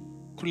 I think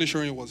Kunle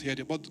Shorin was here,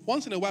 but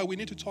once in a while we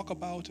need to talk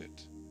about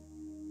it.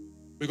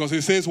 Because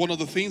he says one of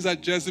the things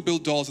that Jezebel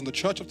does in the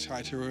church of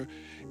Thyatira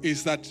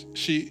is that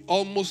she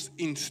almost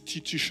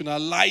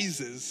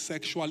institutionalizes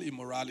sexual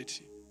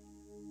immorality.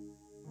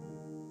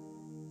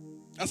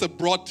 That's a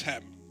broad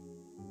term.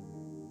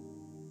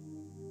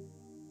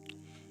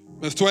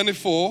 Verse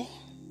 24,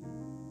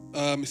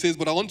 it says,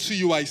 but unto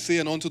you I say,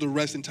 and unto the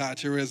rest in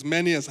Thyatira, as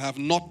many as have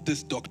not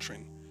this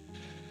doctrine.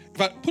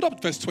 If I put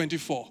up verse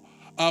 24,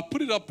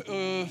 put it up.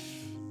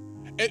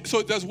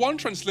 So there's one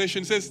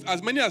translation, it says,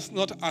 as many as do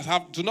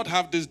not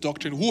have this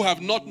doctrine, who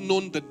have not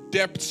known the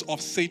depths of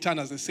Satan,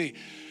 as they say.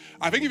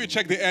 I think if you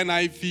check the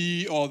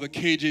NIV or the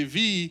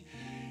KJV,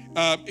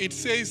 it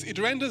says, it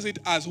renders it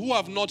as who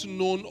have not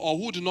known or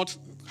who do not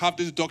have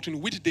this doctrine,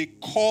 which they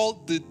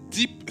call the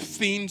deep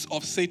things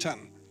of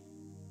Satan.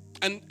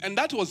 And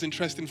that was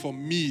interesting for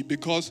me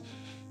because,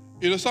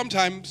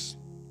 sometimes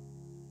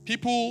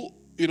people,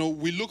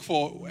 we look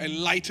for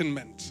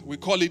enlightenment. We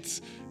call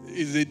it,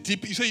 is a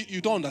deep, you say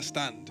you don't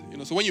understand.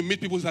 So when you meet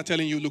people who start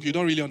telling you, look, you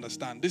don't really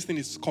understand. This thing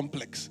is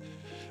complex.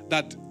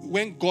 That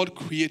when God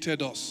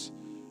created us,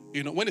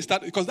 when it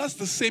started, because that's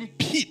the same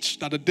pitch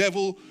that the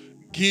devil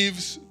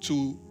gives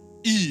to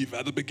Eve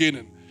at the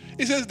beginning.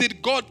 He says,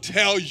 did God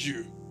tell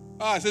you?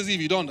 It says,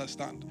 Eve, you don't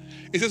understand.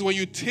 It says, when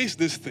you taste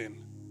this thing,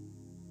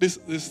 this.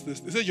 He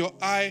said, your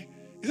eye.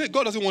 He said,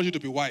 God doesn't want you to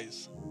be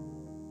wise.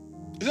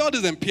 He said, all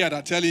these Pia that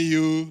are telling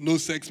you no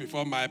sex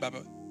before my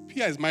Bible.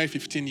 Pia is married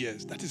 15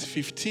 years. That is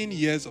 15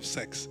 years of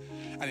sex.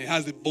 And he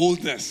has the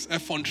boldness,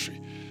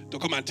 effrontery, to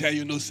come and tell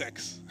you no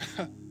sex.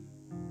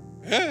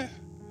 Yeah.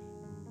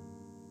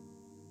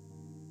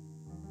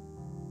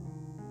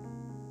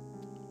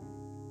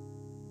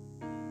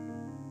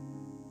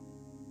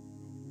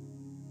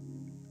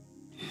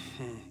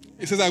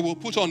 It says, I will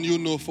put on you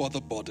no further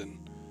burden.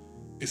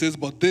 It says,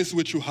 but this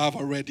which you have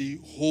already,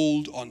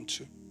 hold on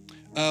to.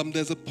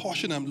 There's a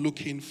portion I'm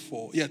looking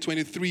for.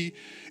 23.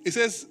 It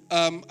says,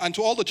 and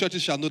to all the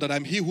churches shall know that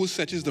I'm he who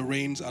searches the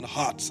reins and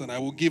hearts, and I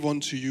will give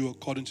unto you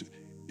according to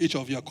each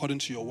of you according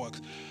to your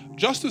works.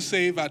 Just to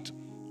say that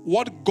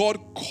what God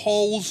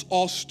calls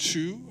us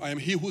to, I am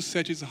he who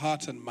searches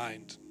hearts and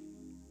mind.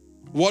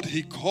 What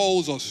he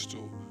calls us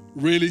to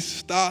really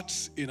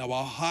starts in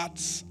our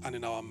hearts and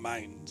in our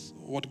minds.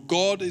 What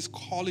God is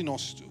calling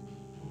us to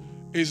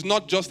is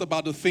not just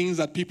about the things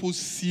that people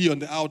see on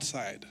the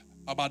outside,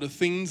 about the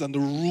things and the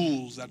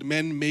rules that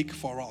men make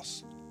for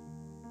us.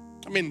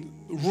 I mean,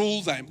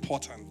 rules are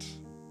important.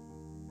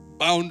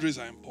 Boundaries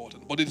are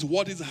important. But it's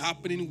what is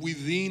happening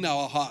within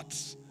our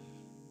hearts.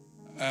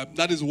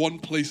 That is one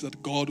place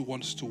that God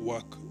wants to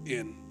work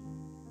in.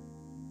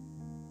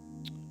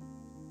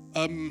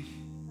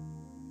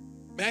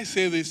 May I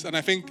say this, and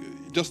I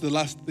think just the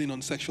last thing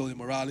on sexual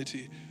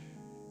immorality,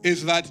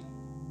 is that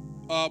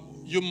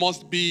you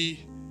must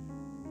be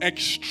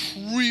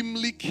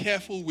extremely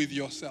careful with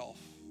yourself.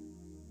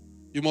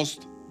 You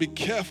must be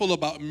careful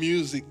about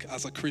music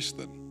as a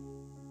Christian.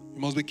 You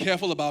must be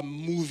careful about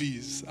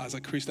movies as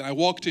a Christian. I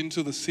walked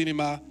into the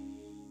cinema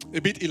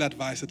a bit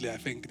ill-advisedly, I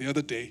think, the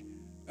other day.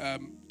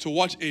 to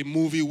watch a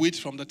movie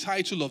which from the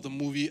title of the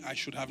movie I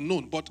should have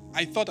known. But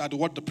I thought I'd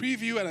watch the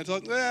preview and I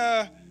thought,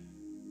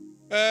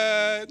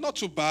 not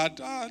too bad.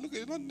 Look,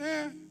 it's not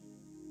there.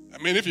 I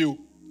mean, if you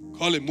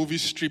call a movie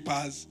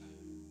strippers,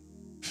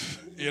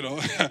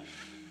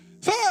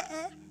 So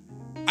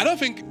I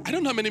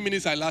don't know how many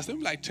minutes I lasted,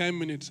 maybe like 10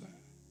 minutes.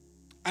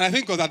 And I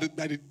think because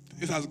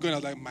it was going, I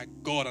was like, my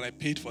God, and I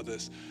paid for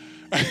this.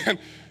 I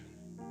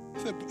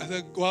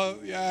said, well,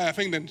 yeah, I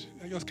think then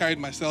I just carried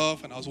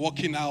myself and I was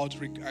walking out.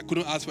 I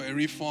couldn't ask for a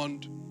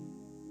refund.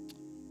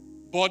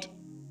 But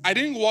I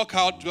didn't walk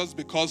out just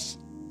because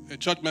a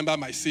church member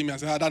might see me and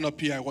say, I don't know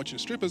PI watching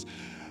strippers.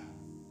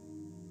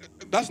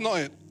 That's not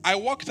it. I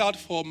walked out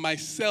for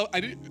myself.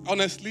 I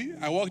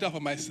walked out for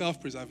my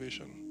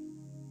self-preservation.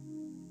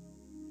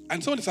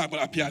 And someone said,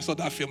 but I saw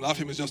that film. That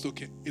film is just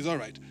okay. It's all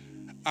right.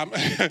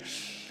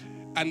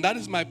 And that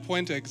is my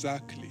point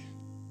exactly.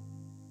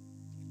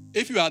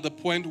 If you are at the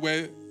point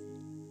where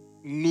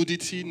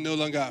nudity no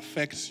longer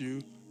affects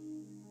you,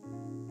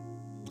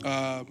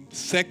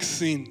 sex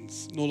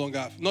sins no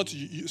longer, not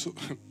you so,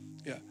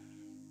 yeah.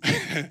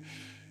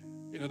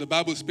 The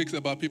Bible speaks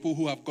about people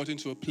who have gotten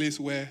to a place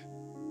where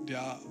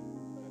their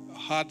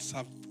hearts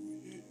have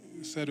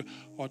said,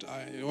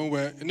 I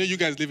know you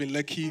guys live in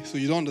Lekki, so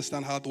you don't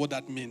understand what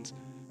that means.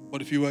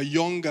 But if you were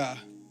younger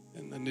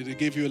and they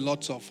gave you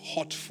lots of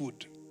hot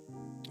food,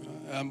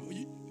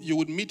 you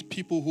would meet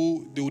people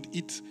who they would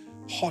eat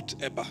hot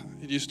eba.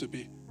 It used to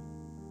be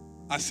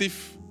as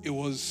if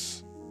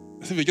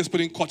you're just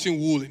putting cotton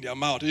wool in their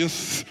mouth.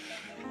 Just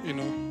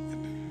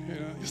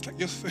it's like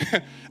just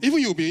even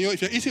you'll be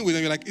if you're eating with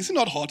them, you're like, is it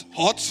not hot?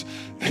 Hot.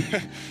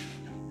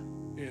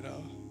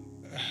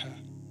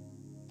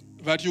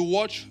 But you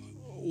watch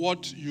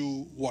what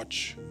you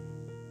watch,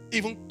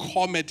 even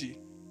comedy,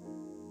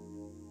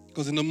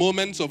 because in the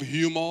moments of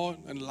humor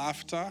and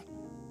laughter,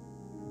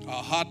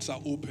 our hearts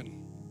are open.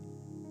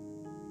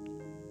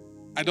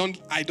 I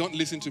don't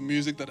listen to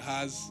music that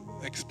has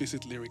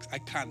explicit lyrics. I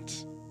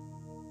can't.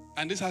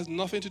 And this has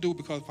nothing to do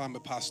because I'm a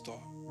pastor.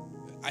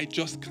 I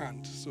just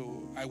can't.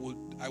 So I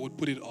would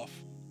put it off.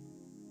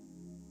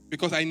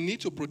 Because I need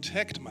to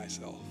protect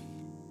myself.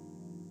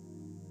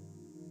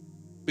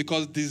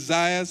 Because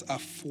desires are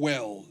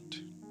fueled.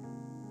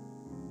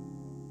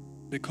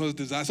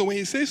 So when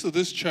he says to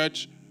this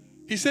church,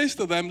 he says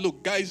to them,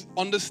 look, guys,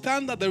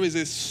 understand that there is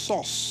a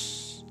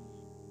source.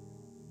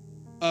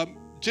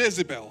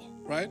 Jezebel,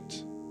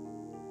 right?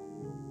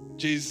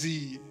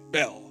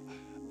 Jezebel.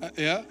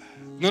 Yeah?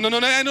 No,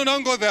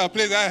 don't go there,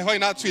 please. Why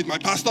not tweet? My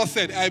pastor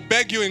said, I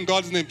beg you in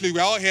God's name, please.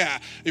 We're all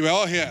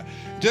here.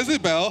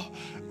 Jezebel.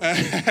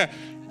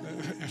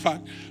 In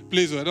fact,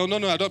 please, no,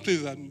 I don't,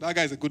 please. That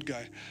guy's a good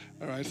guy.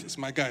 All right, it's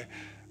my guy.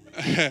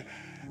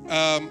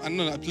 And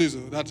no, please,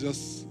 that's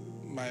just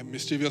my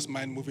mischievous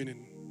mind moving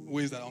in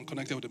ways that are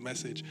unconnected with the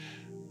message.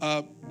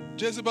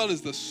 Jezebel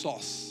is the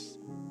source.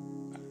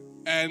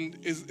 And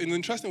it's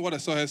interesting what I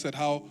saw here said,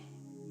 how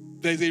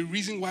there's a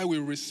reason why we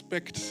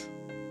respect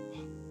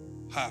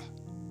her.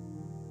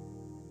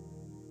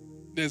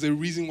 There's a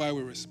reason why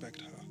we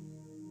respect her.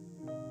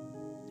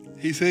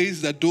 He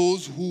says that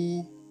those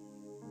who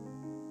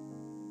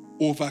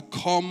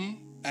overcome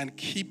and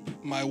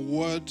keep my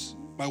words,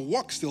 my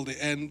works till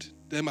the end,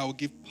 them I will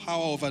give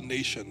power over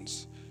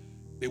nations.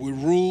 They will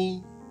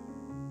rule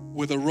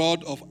with a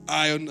rod of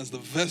iron, as the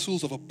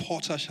vessels of a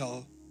potter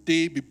shall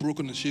they be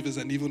broken in shivers,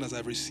 and even as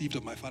I've received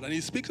of my Father. And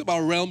he speaks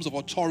about realms of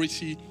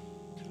authority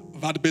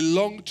that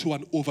belong to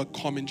an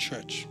overcoming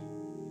church.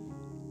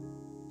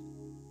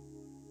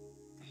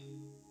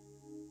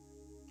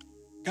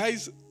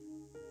 Guys,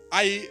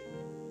 I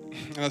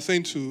was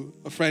saying to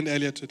a friend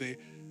earlier today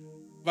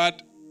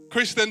that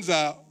Christians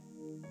are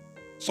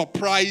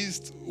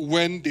surprised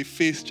when they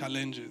face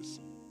challenges.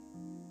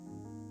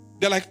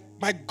 They're like,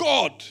 my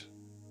God,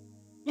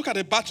 look at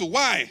the battle.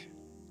 Why?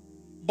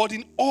 But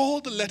in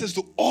all the letters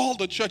to all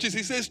the churches,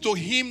 he says, to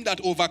him that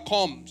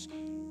overcomes.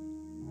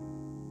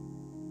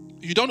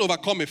 You don't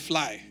overcome a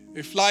fly.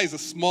 A fly is a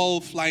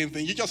small flying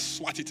thing. You just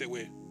swat it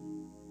away.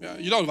 Yeah,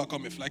 you don't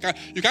overcome a fly.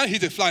 You can't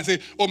hit a fly and say,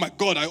 oh my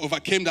God, I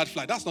overcame that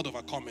fly. That's not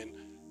overcoming.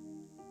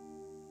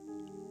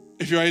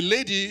 If you're a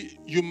lady,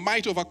 you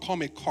might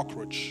overcome a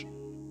cockroach.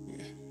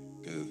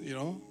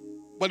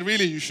 But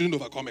really you shouldn't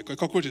overcome it. A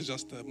cockroach is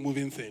just a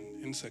moving thing,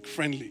 insect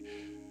friendly.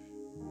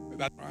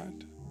 That's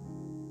right.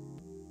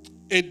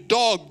 A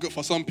dog,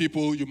 for some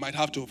people, you might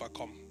have to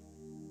overcome.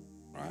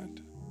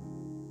 Right?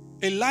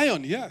 A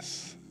lion,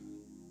 yes.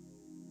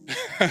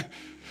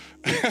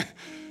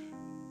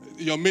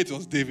 Your mate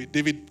was David.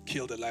 David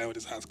killed a lion with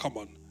his hands. Come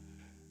on.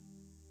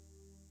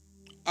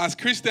 As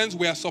Christians,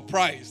 we are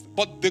surprised.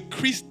 But the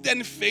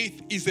Christian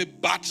faith is a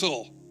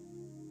battle.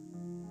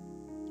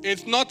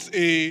 It's not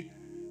a...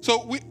 So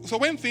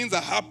when things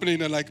are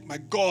happening, and like, my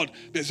God,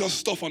 there's just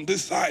stuff on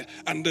this side,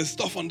 and there's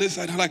stuff on this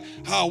side. I'm like,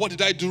 how? What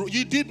did I do?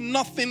 You did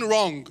nothing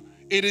wrong.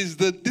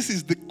 This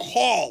is the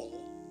call.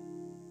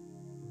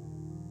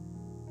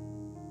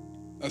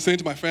 I was saying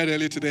to my friend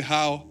earlier today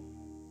how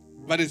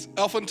that is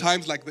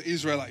oftentimes like the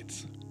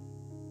Israelites.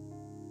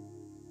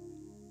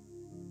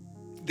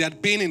 they had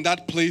been in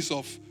that place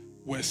of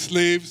we're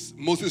slaves.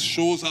 Moses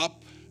shows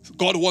up.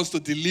 God wants to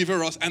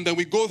deliver us. And then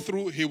we go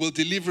through, he will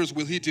deliver us.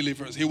 Will he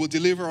deliver us? He will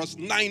deliver us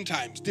 9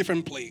 times,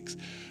 different plagues.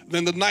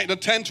 Then the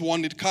 10th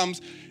one, it comes,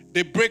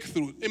 they break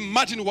through.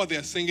 Imagine what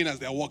they're singing as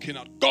they're walking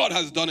out. God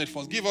has done it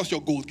for us. Give us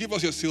your gold. Give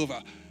us your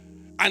silver.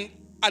 And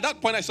at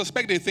that point, I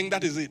suspect they think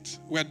that is it.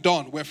 We're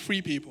done. We're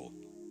free people.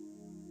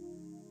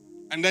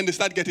 And then they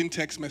start getting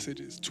text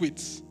messages,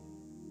 tweets.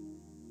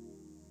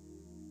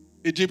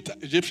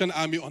 Egyptian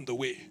army on the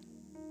way.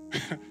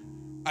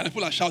 And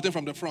people are shouting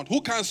from the front, who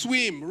can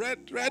swim?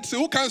 Red Sea,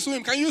 who can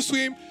swim? Can you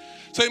swim?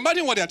 So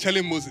imagine what they're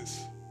telling Moses.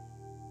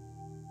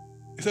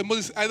 He said,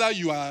 Moses, either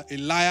you are a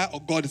liar or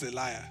God is a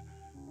liar.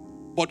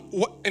 But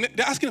and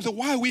they're asking him, so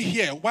why are we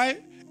here?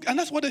 Why? And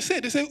that's what they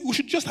say. They say, we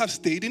should just have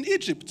stayed in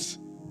Egypt.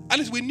 At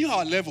least we knew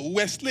our level. We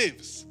were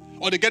slaves.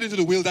 Or they get into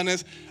the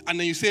wilderness, and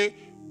then you say,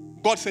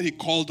 God said he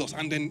called us,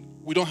 and then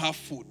we don't have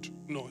food.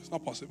 No, it's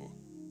not possible.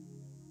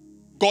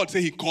 God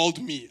said he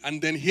called me,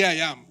 and then here I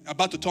am,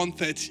 about to turn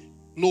 30.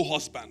 No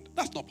husband.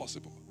 That's not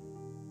possible.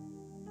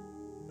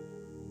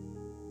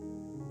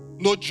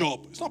 No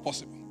job. It's not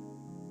possible.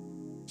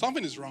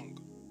 Something is wrong.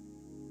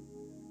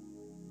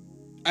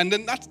 And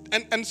then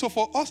and so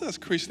for us as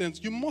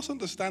Christians, you must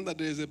understand that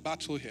there is a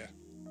battle here.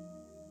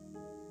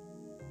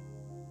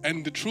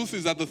 And the truth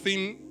is that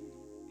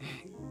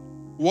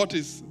what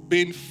is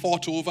being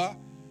fought over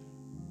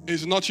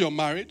is not your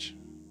marriage,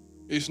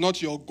 it's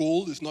not your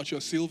gold, it's not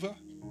your silver,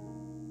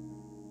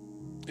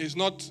 it's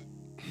not,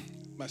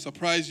 my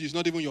surprise, it's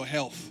not even your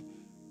health.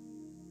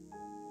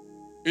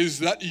 Is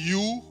that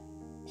you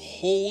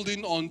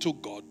holding on to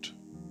God,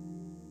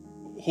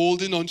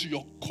 holding on to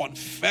your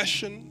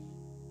confession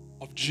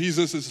of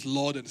Jesus as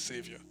Lord and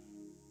Savior.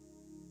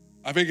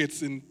 I think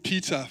it's in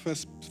Peter,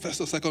 first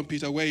or second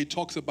Peter, where he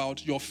talks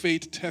about your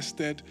faith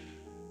tested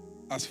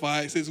as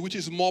far, it says, which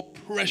is more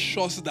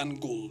precious than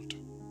gold.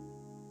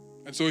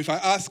 And so if I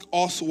ask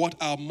us what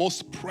our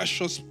most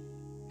precious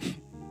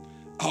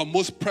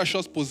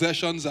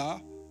possessions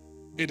are,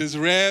 it is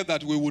rare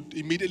that we would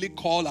immediately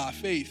call our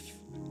faith.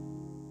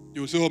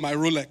 You will say, oh, my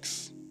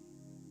Rolex,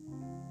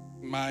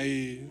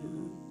 my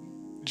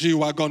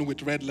G-Wagon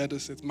with red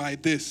letters, it's my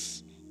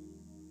this,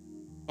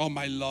 oh,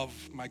 my love,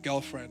 my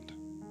girlfriend.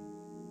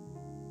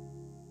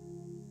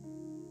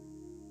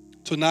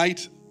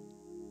 Tonight,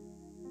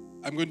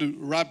 I'm going to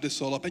wrap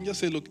this all up and just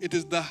say, look, it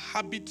is the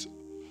habit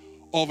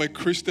of a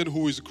Christian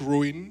who is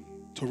growing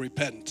to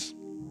repent.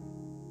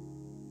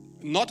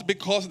 Not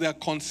because they are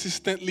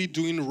consistently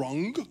doing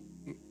wrong,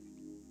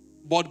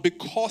 but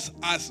because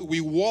as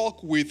we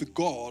walk with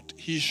God,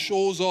 he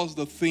shows us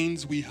the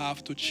things we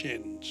have to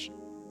change.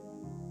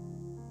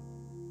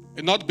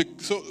 And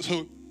so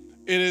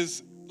it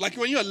is like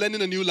when you are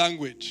learning a new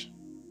language,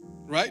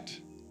 right?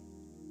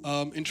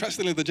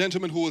 Interestingly, the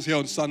gentleman who was here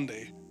on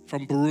Sunday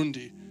from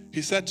Burundi,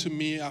 he said to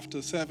me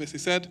after service, he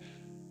said,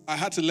 I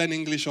had to learn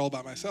English all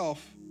by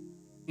myself.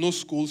 No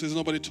school, says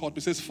nobody taught me.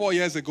 He says 4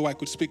 years ago I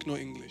could speak no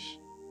English.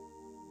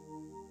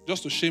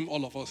 Just to shame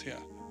all of us here.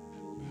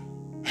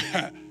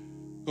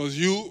 Because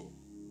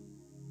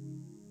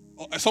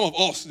some of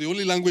us, the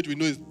only language we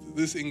know is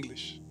this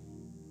English.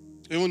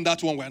 Even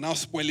that one, we're now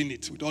spoiling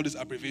it with all these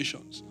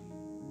abbreviations.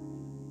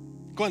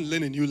 Go and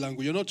learn a new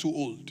language. You're not too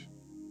old.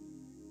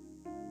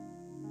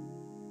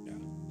 Yeah.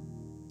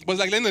 But it's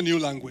like learning a new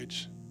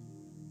language.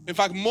 In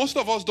fact, most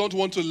of us don't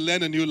want to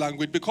learn a new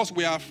language because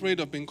we are afraid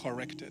of being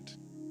corrected.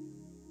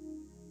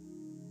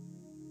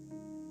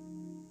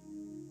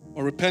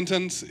 Or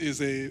repentance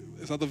is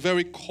at the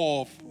very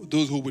core of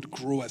those who would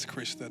grow as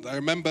Christians. I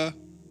remember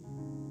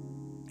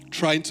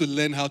trying to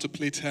learn how to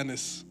play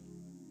tennis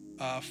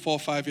 4 or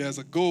 5 years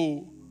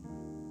ago,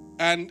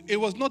 and it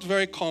was not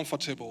very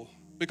comfortable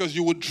because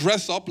you would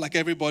dress up like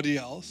everybody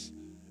else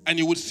and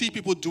you would see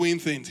people doing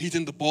things,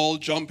 hitting the ball,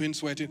 jumping,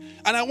 sweating,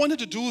 and I wanted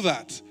to do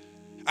that.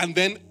 And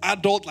then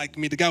adult like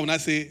me, the guy when I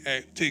say,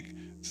 hey,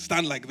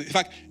 stand like this. In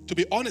fact, to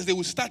be honest, they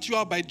would start you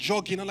out by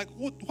jogging. I'm like,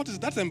 what is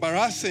that? That's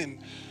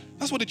embarrassing.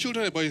 That's what the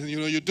children are,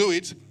 you do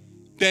it.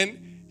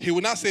 Then he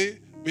will now say,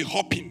 be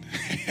hopping.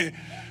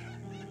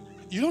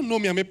 You don't know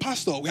me, I'm a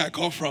pastor where I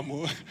come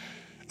from.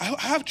 I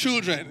have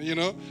children,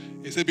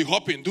 He said, be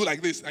hopping, do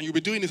like this. And you'll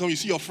be doing this when you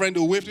see your friend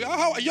who wave to you.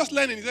 How are you just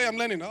learning? He said, I'm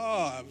learning.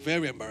 Oh,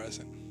 very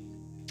embarrassing.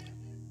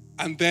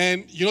 And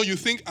then, you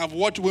think, I've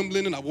watched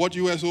Wimbledon, I've watched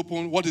US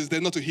Open. What is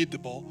there not to hit the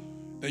ball?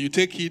 Then you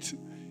take it.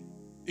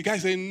 The guy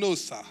saying, no,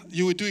 sir.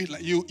 You will do it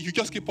like, you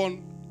just keep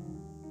on.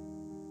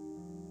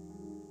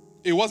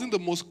 It wasn't the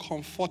most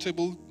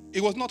comfortable.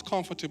 It was not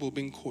comfortable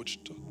being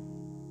coached.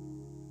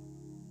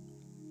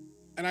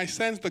 And I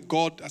sense that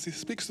God, as he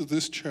speaks to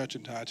this church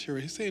in Thyatira,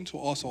 he's saying to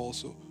us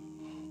also,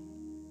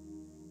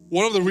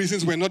 one of the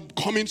reasons we're not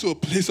coming to a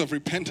place of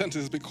repentance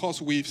is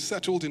because we've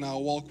settled in our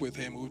walk with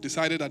him. We've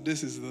decided that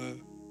this is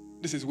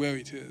where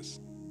it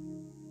is.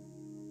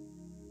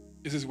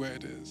 This is where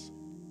it is.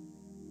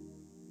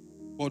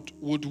 But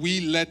would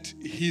we let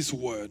his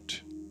word,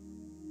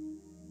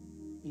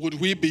 would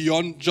we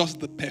beyond just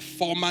the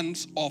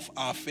performance of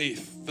our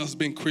faith, thus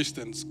being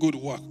Christians, good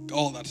work,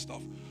 all that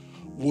stuff,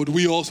 would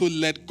we also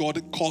let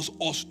God cause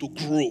us to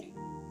grow?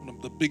 One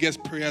of the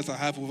biggest prayers I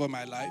have over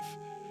my life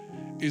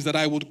is that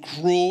I would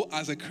grow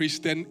as a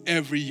Christian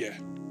every year.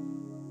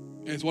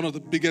 It's one of the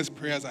biggest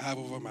prayers I have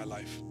over my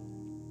life.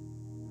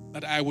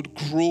 That I would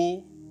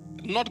grow,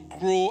 not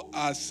grow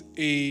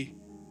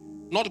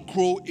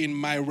in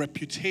my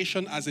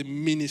reputation as a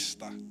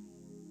minister.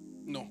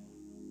 No.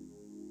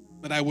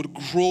 That I would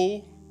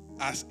grow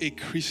as a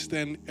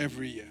Christian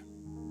every year.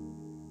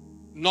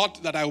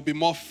 Not that I will be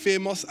more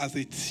famous as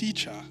a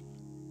teacher.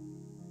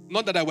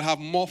 Not that I will have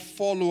more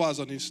followers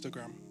on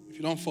Instagram. If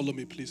you don't follow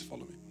me, please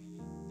follow me.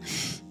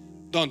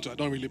 I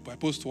don't really, I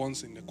post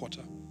once in a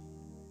quarter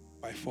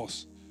by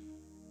force.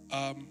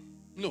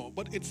 No,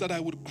 but it's that I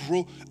would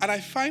grow. And I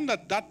find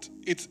that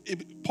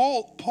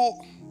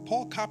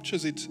Paul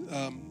captures it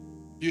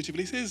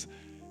beautifully.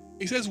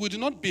 He says, we do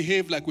not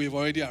behave like we've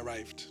already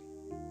arrived.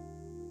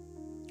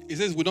 He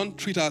says we don't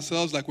treat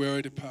ourselves like we're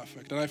already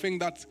perfect. And I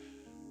think that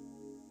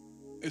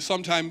is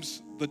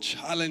sometimes the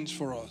challenge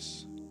for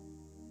us.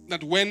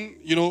 That when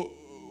you're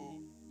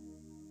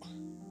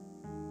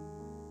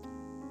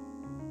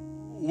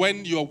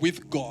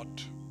with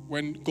God,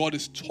 when God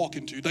is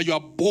talking to you, that you are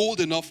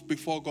bold enough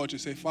before God to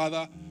say,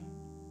 Father,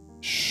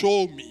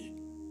 show me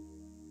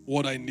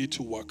what I need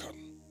to work on.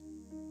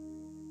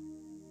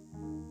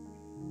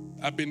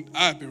 I've been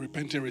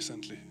repenting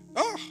recently.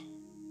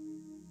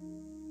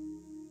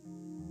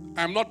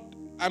 I'm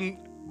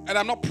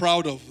not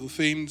proud of the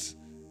things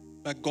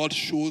that God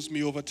shows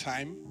me over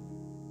time.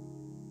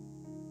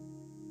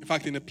 In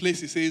fact, in a place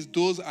he says,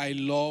 those I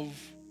love,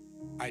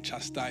 I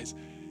chastise.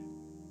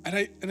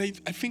 And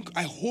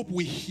I hope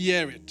we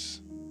hear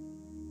it.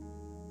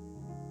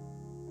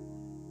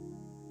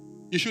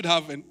 You should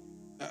have,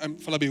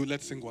 Falabi,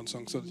 let's sing one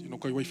song. So,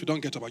 if you don't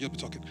get up, I'll just be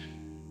talking.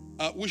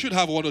 We should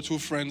have one or two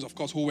friends, of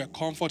course, who we're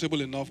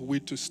comfortable enough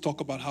with to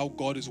talk about how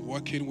God is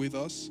working with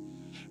us.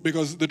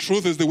 Because the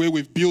truth is, the way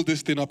we've built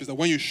this thing up is that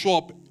when you show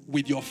up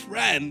with your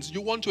friends,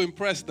 you want to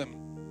impress them.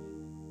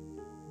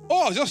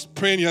 I was just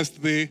praying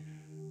yesterday,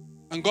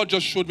 and God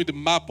just showed me the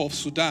map of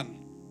Sudan.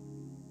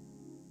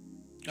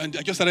 And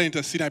I just started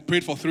interceding. I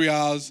prayed for 3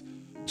 hours,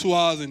 2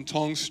 hours in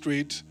tongues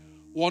straight,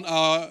 1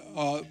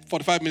 hour,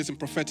 45 minutes in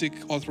prophetic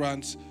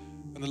utterance,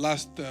 and the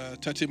last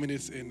 30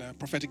 minutes in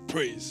prophetic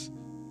praise.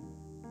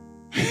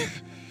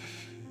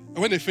 And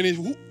when they finish,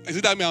 is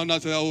it that me? I'll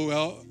not say,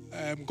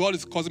 God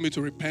is causing me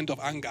to repent of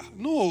anger.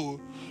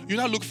 No, you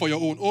now look for your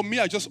own. Me,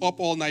 I just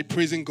up all night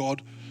praising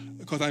God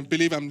because I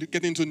believe I'm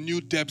getting into new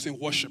depths in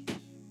worship.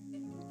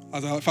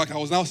 In fact, I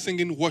was now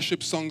singing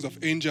worship songs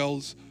of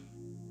angels,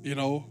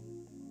 and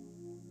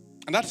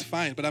that's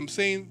fine. But I'm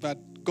saying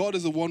that God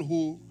is the one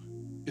who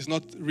is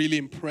not really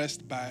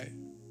impressed by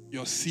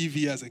your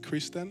CV as a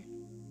Christian.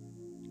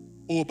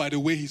 Or, by the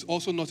way, he's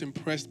also not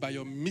impressed by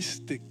your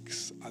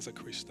mistakes as a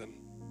Christian.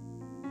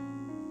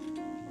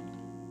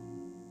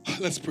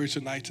 Let's pray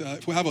tonight.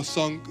 If we have a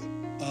song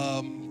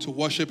to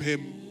worship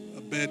him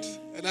a bit.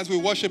 And as we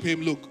worship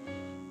him, look,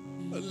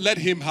 let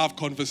him have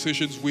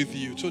conversations with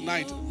you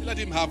tonight. Let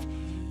him have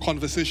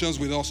conversations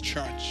with us,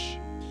 church.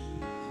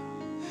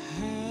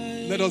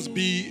 Let us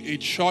be a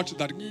church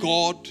that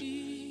God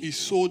is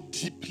so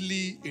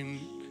deeply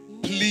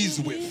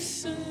pleased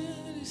with.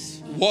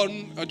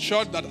 A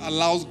church that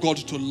allows God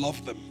to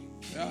love them.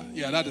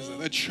 Yeah, that is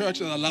it. A church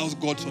that allows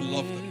God to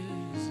love them.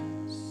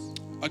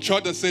 A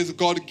church that says,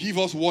 God, give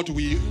us what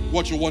you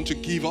want to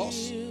give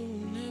us.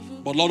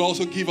 But Lord,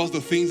 also give us the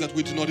things that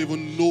we do not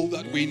even know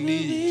that we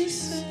need.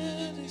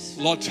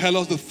 Lord, tell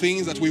us the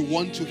things that we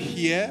want to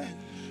hear.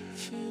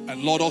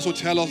 And Lord, also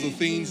tell us the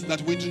things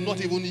that we do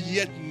not even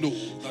yet know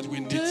that we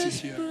need to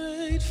hear.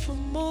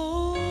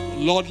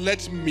 Lord,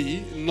 let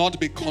me not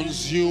be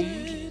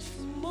consumed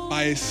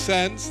by a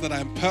sense that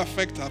I'm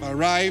perfect, I've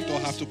arrived, or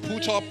have to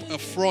put up a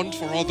front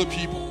for other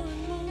people.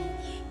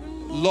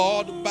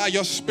 Lord, by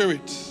your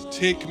Spirit,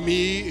 take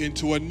me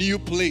into a new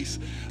place.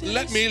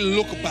 Let me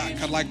look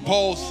back and, like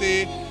Paul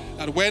said,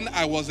 that when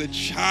I was a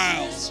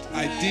child,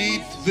 I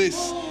did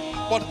this.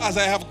 But as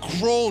I have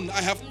grown,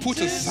 I have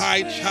put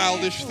aside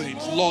childish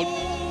things. Lord,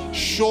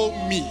 show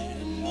me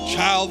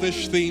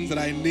childish things that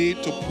I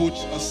need to put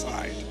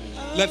aside.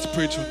 Let's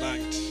pray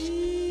tonight.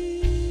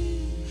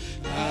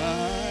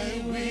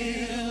 I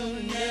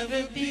will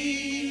never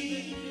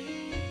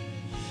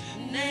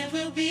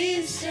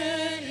be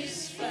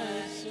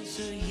satisfied.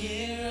 So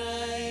here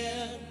I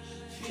am,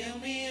 fill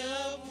me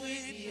up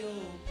with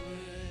your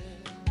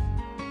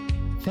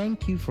breath.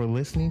 Thank you for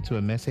listening to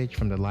a message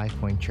from the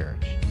LifePoint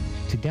Church.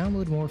 To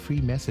download more free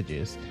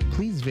messages,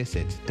 please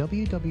visit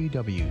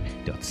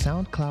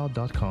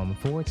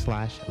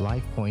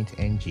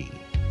www.soundcloud.com/LifePointNG.